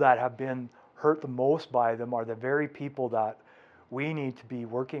people that have been hurt the most by them are the very people that we need to be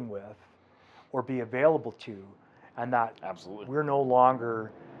working with or be available to, and that we're no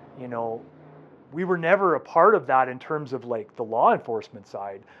longer, we were never a part of that in terms of like the law enforcement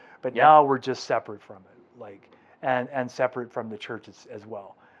side, but now we're just separate from it, like, and separate from the church as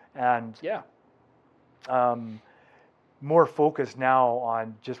well, and more focused now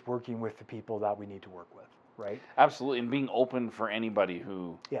on just working with the people that we need to work with, right? Absolutely, and being open for anybody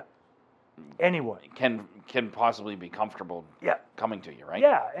who anyone can possibly be comfortable coming to you, right?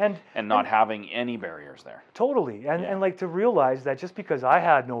 Yeah, and not having any barriers there. Totally, and like to realize that just because I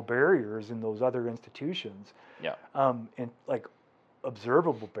had no barriers in those other institutions, and like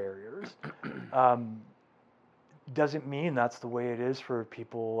observable barriers, doesn't mean that's the way it is for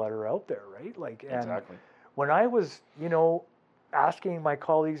people that are out there, right? Like, and exactly. When I was, asking my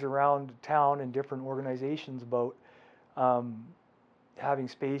colleagues around town in different organizations about having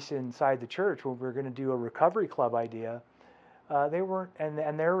space inside the church when we were going to do a recovery club idea, they weren't,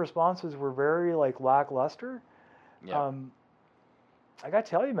 and their responses were very like lackluster. Yeah. I got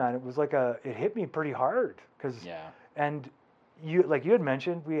to tell you, man, it was like it hit me pretty hard because, Yeah. and you had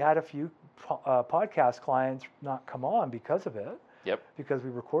mentioned, we had a few podcast clients not come on because of it. Yep. Because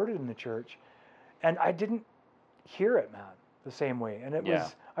we recorded in the church, and I didn't hear it, man, the same way. And it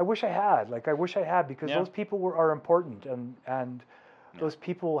was, I wish I had, because those people are important, and those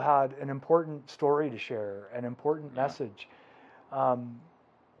people had an important story to share, an important message.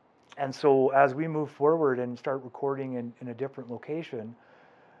 And so as we move forward and start recording in a different location,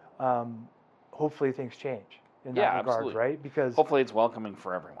 hopefully things change in that regard, absolutely. right? Because hopefully it's welcoming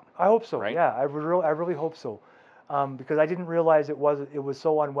for everyone. I hope so. Right? Yeah, I really hope so. Because I didn't realize it was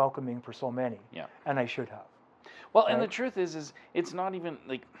so unwelcoming for so many. Yeah. And I should have. Well, and the truth is it's not even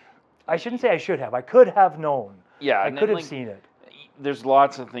like, I shouldn't say I should have. I could have known. Yeah, I could have seen it. There's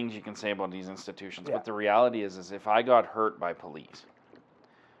lots of things you can say about these institutions, but the reality is if I got hurt by police,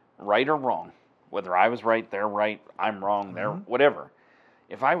 right or wrong, whether I was right, they're right, I'm wrong, they're whatever.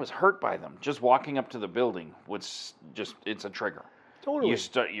 If I was hurt by them, just walking up to the building it's a trigger. Totally.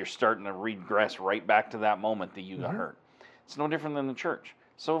 You're starting to regress right back to that moment that you got hurt. It's no different than the church.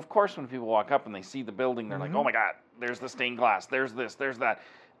 So of course when people walk up and they see the building, they're like, oh my God, there's the stained glass, there's this, there's that.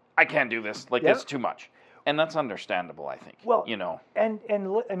 I can't do this. Like it's too much. And that's understandable, I think. Well, you know. And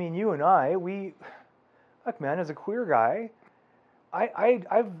I mean, you and I, look, man, as a queer guy,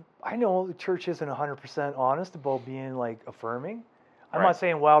 I know the church isn't 100% honest about being like affirming. I'm not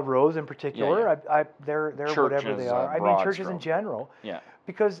saying Wild Rose in particular. They're whatever they are. I mean, churches in general. Yeah.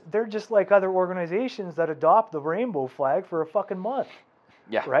 Because they're just like other organizations that adopt the rainbow flag for a fucking month.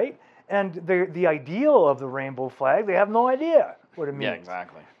 Yeah. Right? And the ideal of the rainbow flag, they have no idea what it means. Yeah,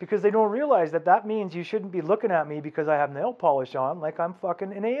 exactly. Because they don't realize that means you shouldn't be looking at me because I have nail polish on like I'm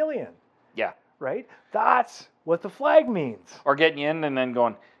fucking an alien. Yeah. Right? That's what the flag means. Or getting you in and then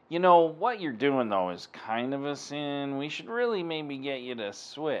going, you know, what you're doing, though, is kind of a sin. We should really maybe get you to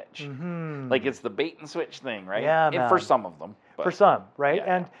switch. Like it's the bait and switch thing, right? Yeah, man. For some of them. But, for some, right?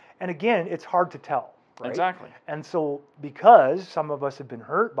 And again, it's hard to tell. Right? Exactly. And so because some of us have been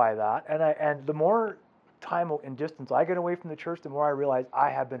hurt by that, and the more time and distance I get away from the church, the more I realize I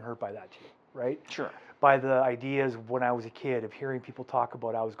have been hurt by that too, right? Sure. By the ideas when I was a kid of hearing people talk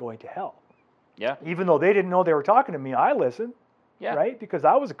about I was going to hell. Yeah. Even though they didn't know they were talking to me, I listened. Yeah. Right? Because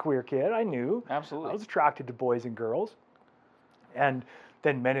I was a queer kid. I knew. Absolutely. I was attracted to boys and girls. And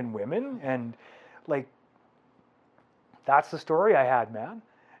then men and women. And like, that's the story I had, man.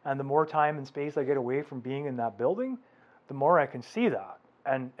 And the more time and space I get away from being in that building, the more I can see that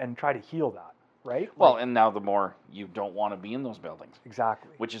and try to heal that. Right? Well, and now the more you don't want to be in those buildings.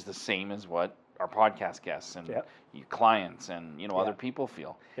 Exactly. Which is the same as what our podcast guests and your clients and, other people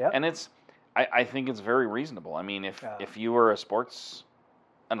feel. And it's, I think it's very reasonable. I mean, if you were a sports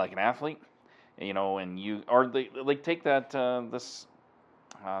and like an athlete, and you take that this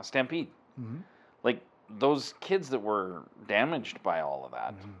Stampede, like those kids that were damaged by all of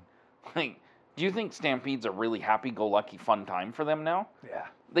that, like, do you think Stampede's a really happy-go-lucky fun time for them now? Yeah.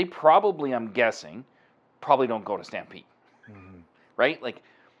 They probably, I'm guessing, don't go to Stampede, right? Like,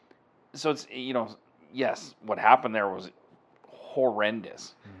 so it's yes, what happened there was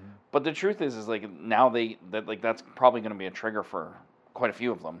horrendous. But the truth is like now that's probably going to be a trigger for quite a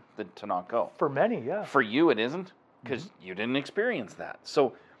few of them to not go. For many, yeah. For you, it isn't because you didn't experience that.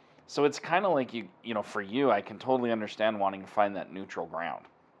 So it's kind of like for you, I can totally understand wanting to find that neutral ground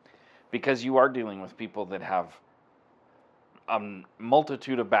because you are dealing with people that have a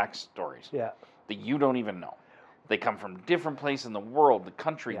multitude of backstories that you don't even know. They come from different places in the world, the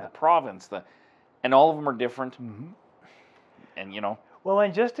country, the province, and all of them are different. And Well,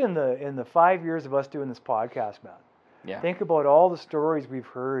 and just in the 5 years of us doing this podcast, man, think about all the stories we've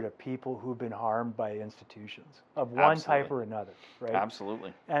heard of people who've been harmed by institutions of one type or another, right?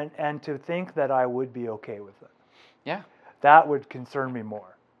 Absolutely. And to think that I would be okay with it. Yeah. That would concern me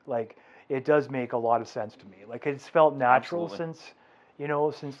more. Like, it does make a lot of sense to me. Like, it's felt natural since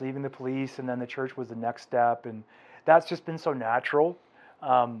leaving the police, and then the church was the next step, and that's just been so natural.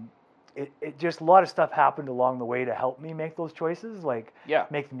 It just a lot of stuff happened along the way to help me make those choices, like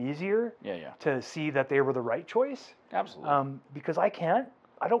make them easier to see that they were the right choice. Absolutely. Because I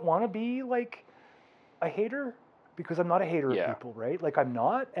don't want to be like a hater because I'm not a hater of people, right? Like I'm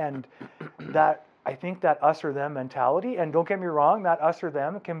not. And that I think that us or them mentality, and don't get me wrong, that us or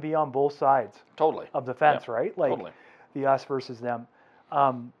them can be on both sides of the fence, right? Like the us versus them.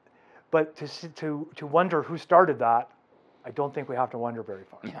 But to wonder who started that, I don't think we have to wonder very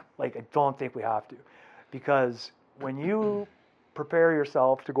far. Like, I don't think we have to. Because when you prepare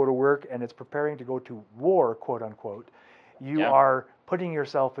yourself to go to work and it's preparing to go to war, quote unquote, you Yeah. are putting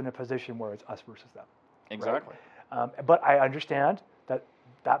yourself in a position where it's us versus them. Exactly. Right? But I understand that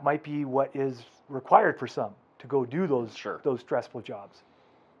that might be what is required for some to go do those stressful jobs.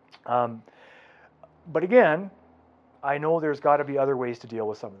 But again, I know there's got to be other ways to deal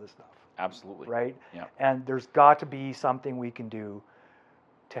with some of this stuff. Absolutely. Right? Yeah. And there's got to be something we can do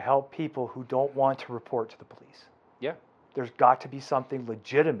to help people who don't want to report to the police. Yeah. There's got to be something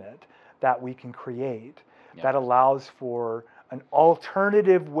legitimate that we can create Yeah. that allows for an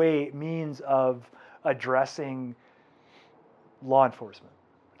alternative means of addressing law enforcement.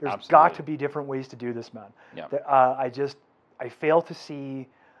 There's got to be different ways to do this, man. Yeah. I fail to see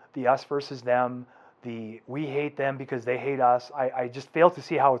the us versus them, we hate them because they hate us. I just fail to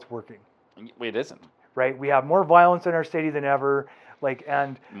see how it's working. It isn't. Right? We have more violence in our city than ever,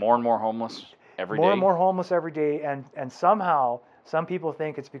 and more homeless every day. More and more homeless every day, and somehow some people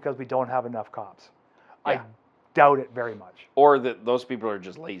think it's because we don't have enough cops. Yeah. I doubt it very much. Or that those people are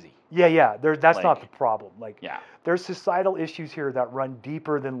just lazy. Yeah. That's not the problem. Yeah. There's societal issues here that run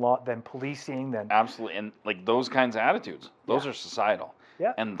deeper than policing. Absolutely, and those kinds of attitudes, those are societal.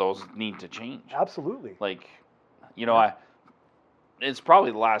 Yeah. And those need to change. Absolutely. It's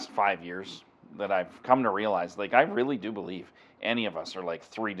probably the last 5 years that I've come to realize, I really do believe any of us are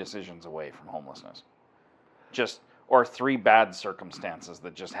 3 decisions away from homelessness. Or 3 bad circumstances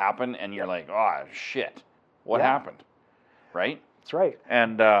that just happen, and you're like, oh, shit, what happened? Right? That's right.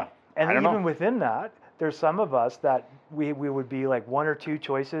 And even within that, there's some of us that we would be 1 or 2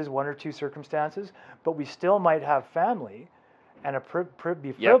 choices, 1 or 2 circumstances, but we still might have family and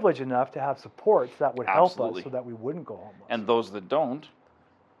be privileged enough to have supports that would help us so that we wouldn't go homeless. And those that don't,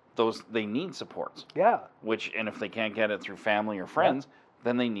 they need supports. Yeah. And if they can't get it through family or friends,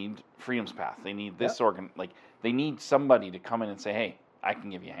 then they need Freedom's Path. They need this they need somebody to come in and say, hey, I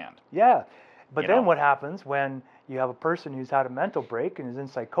can give you a hand. Yeah. But then what happens when you have a person who's had a mental break and is in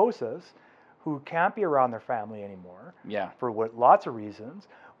psychosis, who can't be around their family anymore? Yeah. For lots of reasons.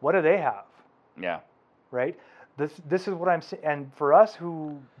 What do they have? Yeah. Right? This is what I'm saying. And for us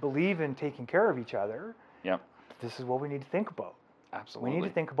who believe in taking care of each other, this is what we need to think about. Absolutely. We need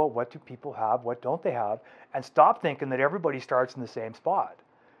to think about what do people have, what don't they have, and stop thinking that everybody starts in the same spot.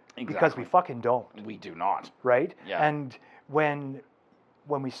 Exactly. Because we fucking don't. We do not. Right? Yeah. And when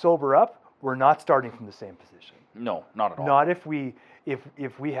we sober up, we're not starting from the same position. No, not at all. Not if we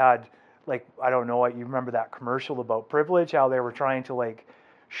had, I don't know, you remember that commercial about privilege, how they were trying to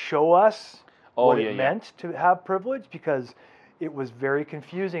show us what it meant to have privilege, because it was very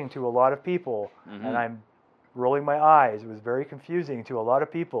confusing to a lot of people. Mm-hmm. And I'm rolling my eyes. It was very confusing to a lot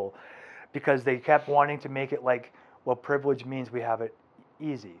of people because they kept wanting to make it privilege means we have it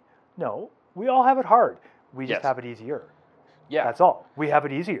easy. No, we all have it hard. We just have it easier. Yeah. That's all. We have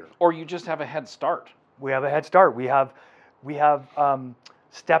it easier. Or you just have a head start. We have a head start. We have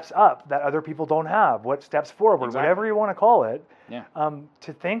steps up that other people don't have. What steps forward, whatever you want to call it. Yeah.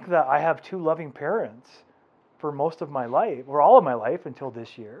 To think that I have 2 loving parents for most of my life, or all of my life until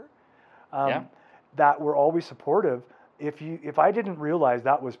this year, that were always supportive. If I didn't realize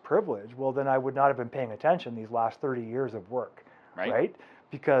that was privilege, well, then I would not have been paying attention these last 30 years of work. Right?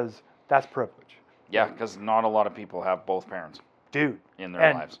 Because that's privilege. Yeah, because not a lot of people have both parents. Dude. In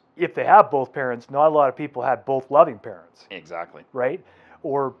their lives. If they have both parents, not a lot of people had both loving parents. Exactly. Right?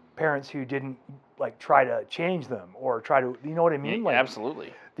 Or parents who didn't try to change them or try to, you know what I mean?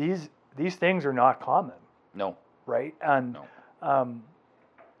 Absolutely. These things are not common. No. Right? And no.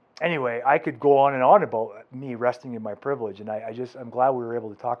 Anyway, I could go on and on about me resting in my privilege, and I'm glad we were able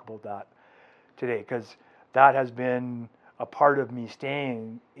to talk about that today, because that has been a part of me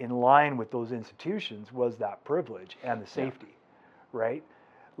staying in line with those institutions, was that privilege and the safety, right?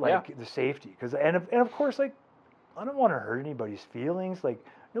 The safety, because and of course, I don't want to hurt anybody's feelings.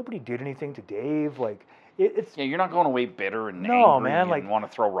 Nobody did anything to Dave. It's you're not going away bitter and no, angry man, and want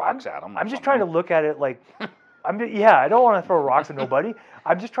to throw rocks at him. I'm just trying to look at it I don't want to throw rocks at nobody.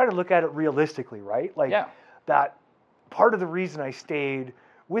 I'm just trying to look at it realistically, right? That part of the reason I stayed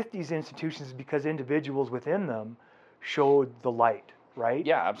with these institutions is because individuals within them showed the light, right?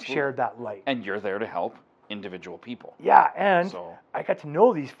 Yeah, absolutely. Shared that light. And you're there to help individual people. Yeah, and I got to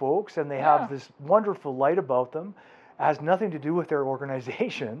know these folks, and they have this wonderful light about them. It has nothing to do with their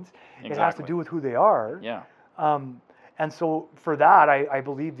organizations. Exactly. It has to do with who they are. Yeah. And so for that, I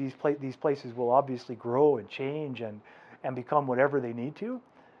believe these places will obviously grow and change and become whatever they need to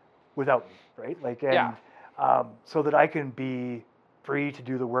without me, right? So that I can be free to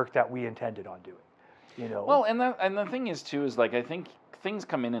do the work that we intended on doing. Well, and the thing is too is I think things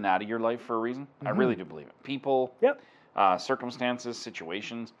come in and out of your life for a reason. Mm-hmm. I really do believe it. People, circumstances,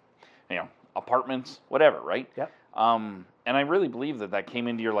 situations, apartments, whatever, right? Yep. And I really believe that came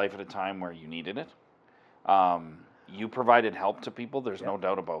into your life at a time where you needed it. You provided help to people. There's no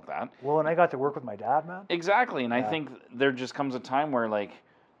doubt about that. Well, and I got to work with my dad, man. Exactly. And I think there just comes a time where like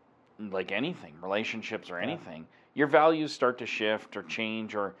anything, relationships or anything, your values start to shift or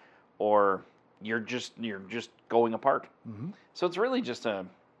change or you're just going apart. Mm-hmm. So it's really just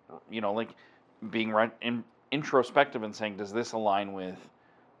like being introspective and saying, does this align with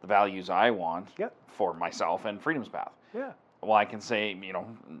the values I want for myself and Freedom's Path? Yeah. Well, I can say,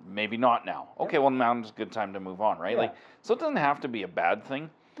 maybe not now. Okay, well, now's a good time to move on, right? Yeah. So it doesn't have to be a bad thing.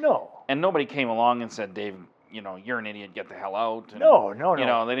 No. And nobody came along and said, Dave, you're an idiot, get the hell out. And, no.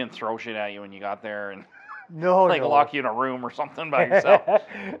 They didn't throw shit at you when you got there and lock you in a room or something by yourself.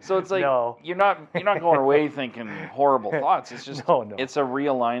 So it's like you're not going away thinking horrible thoughts. It's just it's a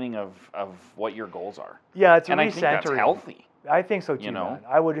realigning of what your goals are. Yeah, it's a recentering. And I think that's healthy. I think so too, man.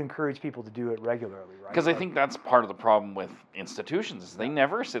 I would encourage people to do it regularly, right? Because I think that's part of the problem with institutions is they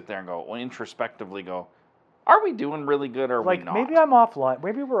never sit there and introspectively go, are we doing really good or are we not? Maybe I'm offline.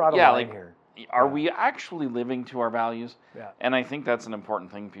 Maybe we're out of line here. Are we actually living to our values? Yeah. And I think that's an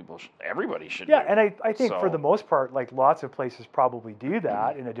important thing everybody should do. Yeah, and I think for the most part, lots of places probably do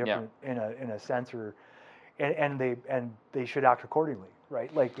that in a different in a sense and they should act accordingly,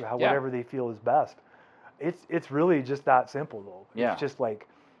 right? Whatever they feel is best. It's really just that simple though. Yeah. It's just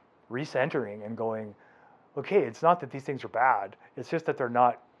recentering and going, okay, it's not that these things are bad. It's just that they're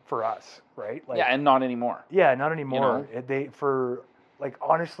not for us, right? And not anymore. Yeah, not anymore.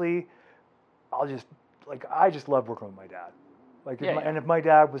 Honestly, I just love working with my dad. And if my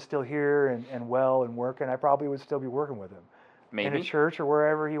dad was still here and well and working, I probably would still be working with him. Maybe. In a church or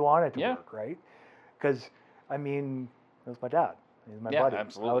wherever he wanted to work, right? Because, it was my dad. He's my buddy.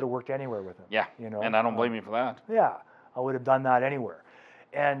 Absolutely. I would have worked anywhere with him. Yeah, and I don't blame you for that. Yeah, I would have done that anywhere.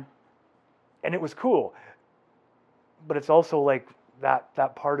 And it was cool. But it's also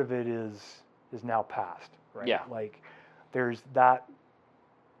that part of it is now past, right? Yeah. There's that,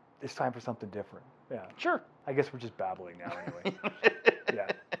 it's time for something different. Yeah. Sure. I guess we're just babbling now anyway. Yeah.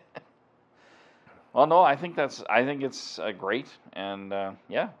 Well, no, I think it's great, and I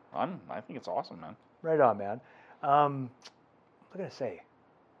think it's awesome, man. Right on, man. What am I gonna say?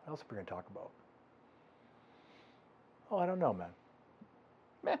 What else are we gonna talk about? Oh, I don't know, man.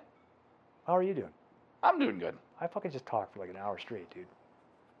 Meh. How are you doing? I'm doing good. I fucking just talked for an hour straight, dude.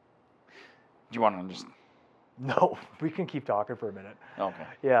 Do you want to just? No, we can keep talking for a minute. Okay.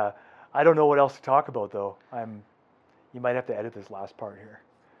 Yeah, I don't know what else to talk about though. You might have to edit this last part here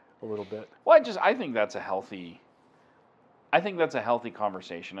a little bit. Well, I think that's a healthy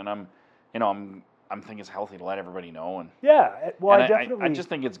conversation, and I'm thinking it's healthy to let everybody know. And I definitely. I just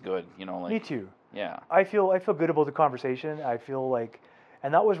think it's good, Me too. Yeah. I feel good about the conversation. I feel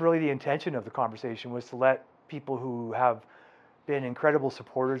and that was really the intention of the conversation, was to let people who have been incredible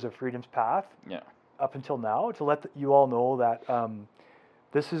supporters of Freedom's Path up until now, to let you all know that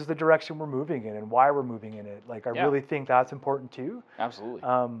this is the direction we're moving in and why we're moving in it. I really think that's important too. Absolutely.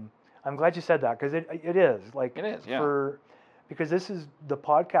 I'm glad you said that, because it is. It is, yeah. Because the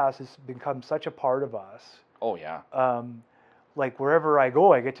podcast has become such a part of us. Oh, yeah. Wherever I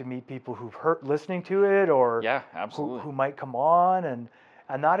go, I get to meet people who've heard listening to it, or absolutely. Who might come on,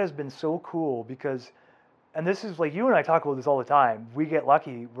 and that has been so cool, because, and this is you and I talk about this all the time. We get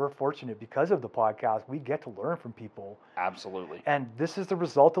lucky, we're fortunate because of the podcast. We get to learn from people. Absolutely. And this is the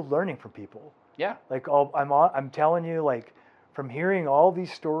result of learning from people. Yeah. I'm telling you, from hearing all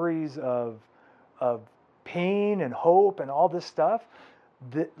these stories of pain and hope and all this stuff,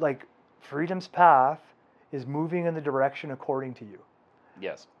 that Freedom's Path is moving in the direction according to you.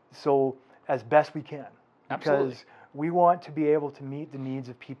 Yes. So as best we can. Absolutely. Because we want to be able to meet the needs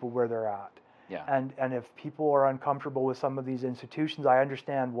of people where they're at. Yeah. And if people are uncomfortable with some of these institutions, I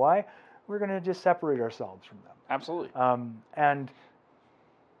understand why. We're going to just separate ourselves from them. Absolutely. And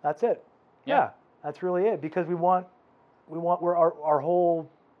that's it. Yeah. That's really it. Because our whole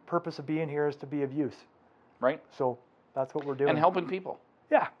purpose of being here is to be of use. Right. So that's what we're doing. And helping people.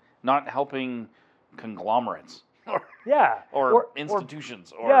 Yeah. Not helping conglomerates. Or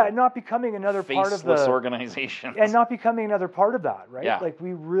institutions. Or not becoming another part of the faceless organizations. And not becoming another part of that, right? Yeah.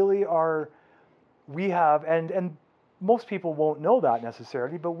 We really are. We have, and most people won't know that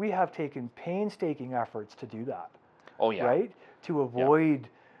necessarily, but we have taken painstaking efforts to do that. Oh yeah. Right? To avoid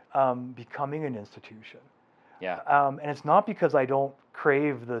becoming an institution. Yeah. And it's not because I don't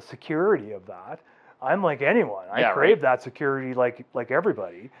crave the security of that. I'm like anyone. I crave that security like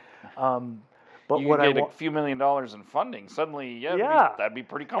everybody. But you what get a few $1 million in funding, suddenly, that'd be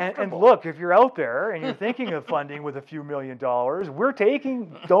pretty comfortable. And look, if you're out there and you're thinking of funding with a few $1 million, we're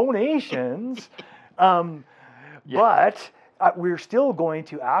taking donations, but we're still going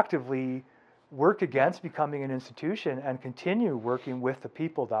to actively work against becoming an institution and continue working with the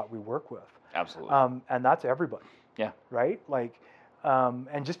people that we work with. Absolutely. And that's everybody. Yeah. Right? Like,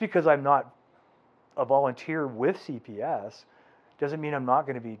 and just because I'm not a volunteer with CPS doesn't mean I'm not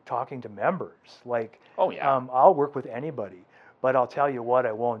going to be talking to members. Like, I'll work with anybody, but I'll tell you what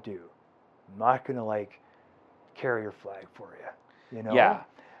I won't do. I'm not going to like carry your flag for you. You know? Yeah.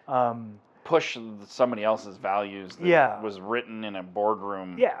 Push somebody else's values that was written in a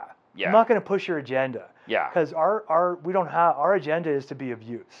boardroom. Yeah. Yeah. I'm not going to push your agenda. Yeah. Because our agenda is to be of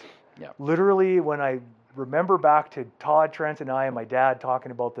use. Yeah. Literally, when I remember back to Todd, Trent, and I, and my dad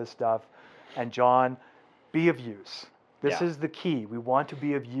talking about this stuff, and John, be of use. This is the key. We want to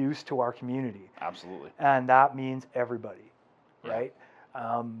be of use to our community. Absolutely. And that means everybody, right?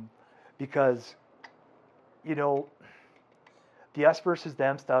 Because, you know, the us versus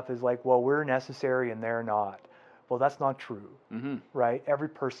them stuff is like, well, we're necessary and they're not. Well, that's not true, right? Every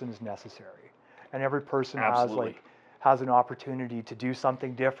person is necessary, and every person has an opportunity to do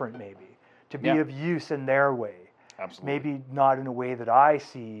something different, maybe to be of use in their way. Absolutely. Maybe not in a way that I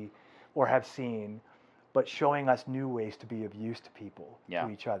see or have seen, but showing us new ways to be of use to people, to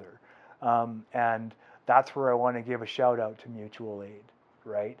each other. And that's where I want to give a shout out to mutual aid,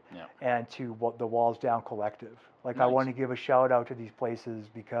 right? Yeah. And to the Walls Down Collective. Like, I want to give a shout out to these places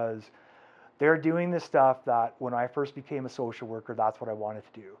because they're doing the stuff that when I first became a social worker, that's what I wanted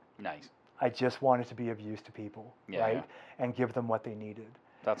to do. Nice. I just wanted to be of use to people, right? And give them what they needed.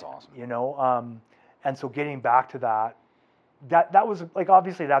 That's awesome. You know, and so getting back to that was like,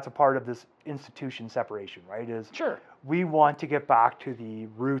 obviously that's a part of this institution separation, right? We want to get back to the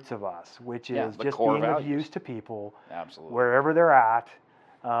roots of us, which is just being of use to people, wherever they're at,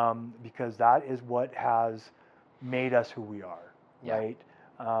 because that is what has made us who we are, right?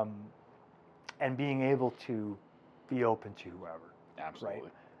 And being able to be open to whoever. Absolutely.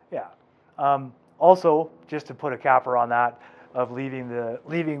 Right? Yeah. Also, just to put a capper on that, of leaving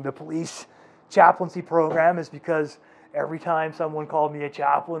the police chaplaincy program, is because every time someone called me a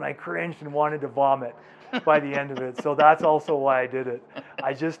chaplain, I cringed and wanted to vomit by the end of it. So that's also why I did it.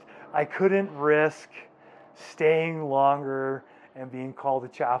 I couldn't risk staying longer and being called a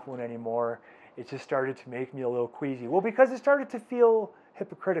chaplain anymore. It just started to make me a little queasy. Well, because it started to feel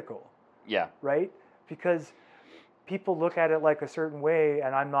hypocritical. Yeah. Right? Because people look at it like a certain way,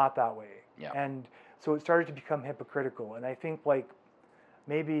 and I'm not that way. Yeah. And so it started to become hypocritical. And I think, like,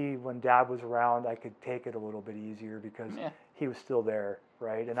 maybe when Dad was around, I could take it a little bit easier because he was still there,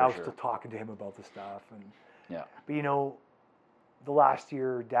 right? And I was still talking to him about the stuff. And but, you know, the last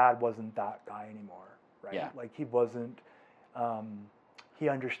year, Dad wasn't that guy anymore, right? Yeah. Like, he wasn't. He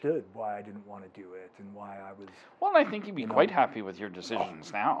understood why I didn't want to do it and why I was. Well, and I think he'd be quite happy with your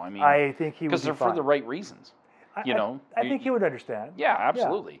decisions now. I mean, I think he would, because they're for the right reasons. I think he would understand. Yeah,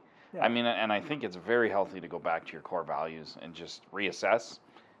 absolutely. Yeah. I mean, and I think it's very healthy to go back to your core values and just reassess,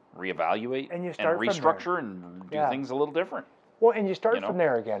 reevaluate, and restructure and do things a little different. Well, and you start from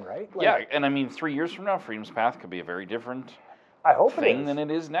there again, right? Like, and I mean, 3 years from now, Freedom's Path could be a very different thing than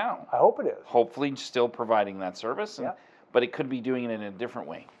it is now. I hope it is. Hopefully, still providing that service, but it could be doing it in a different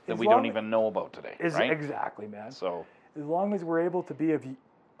way that we don't even know about today. Right? Exactly, man. So as long as we're able to be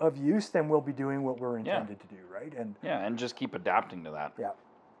of use, then we'll be doing what we're intended to do, right? And just keep adapting to that. Yeah.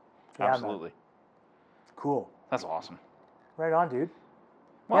 Absolutely. Man. It's cool. That's awesome. Right on, dude.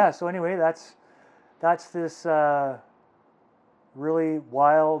 Well, so anyway, that's this really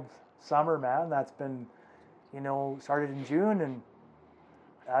wild summer, man. That's been, started in June, and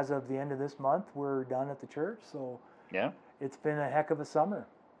as of the end of this month, we're done at the church. So it's been a heck of a summer.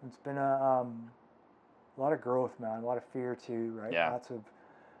 It's been a lot of growth, man. A lot of fear too, right? Yeah. Lots of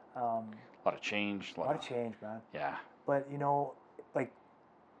a lot of change. A lot of change, man. Yeah. But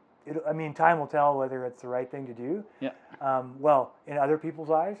time will tell whether it's the right thing to do. Yeah. Well, in other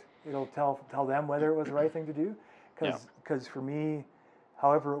people's eyes, it'll tell them whether it was the right thing to do. Because for me,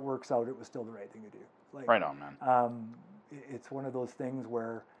 however it works out, it was still the right thing to do. Like, right on, man. It's one of those things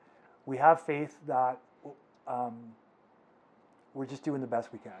where we have faith that we're just doing the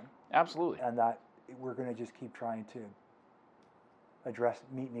best we can. Absolutely. And that we're going to just keep trying to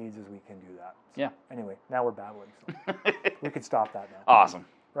meet needs as we can do that. So, anyway, now we're babbling. So we could stop that now. Awesome.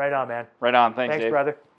 Right on, man. Right on. Thanks, Dave. Brother.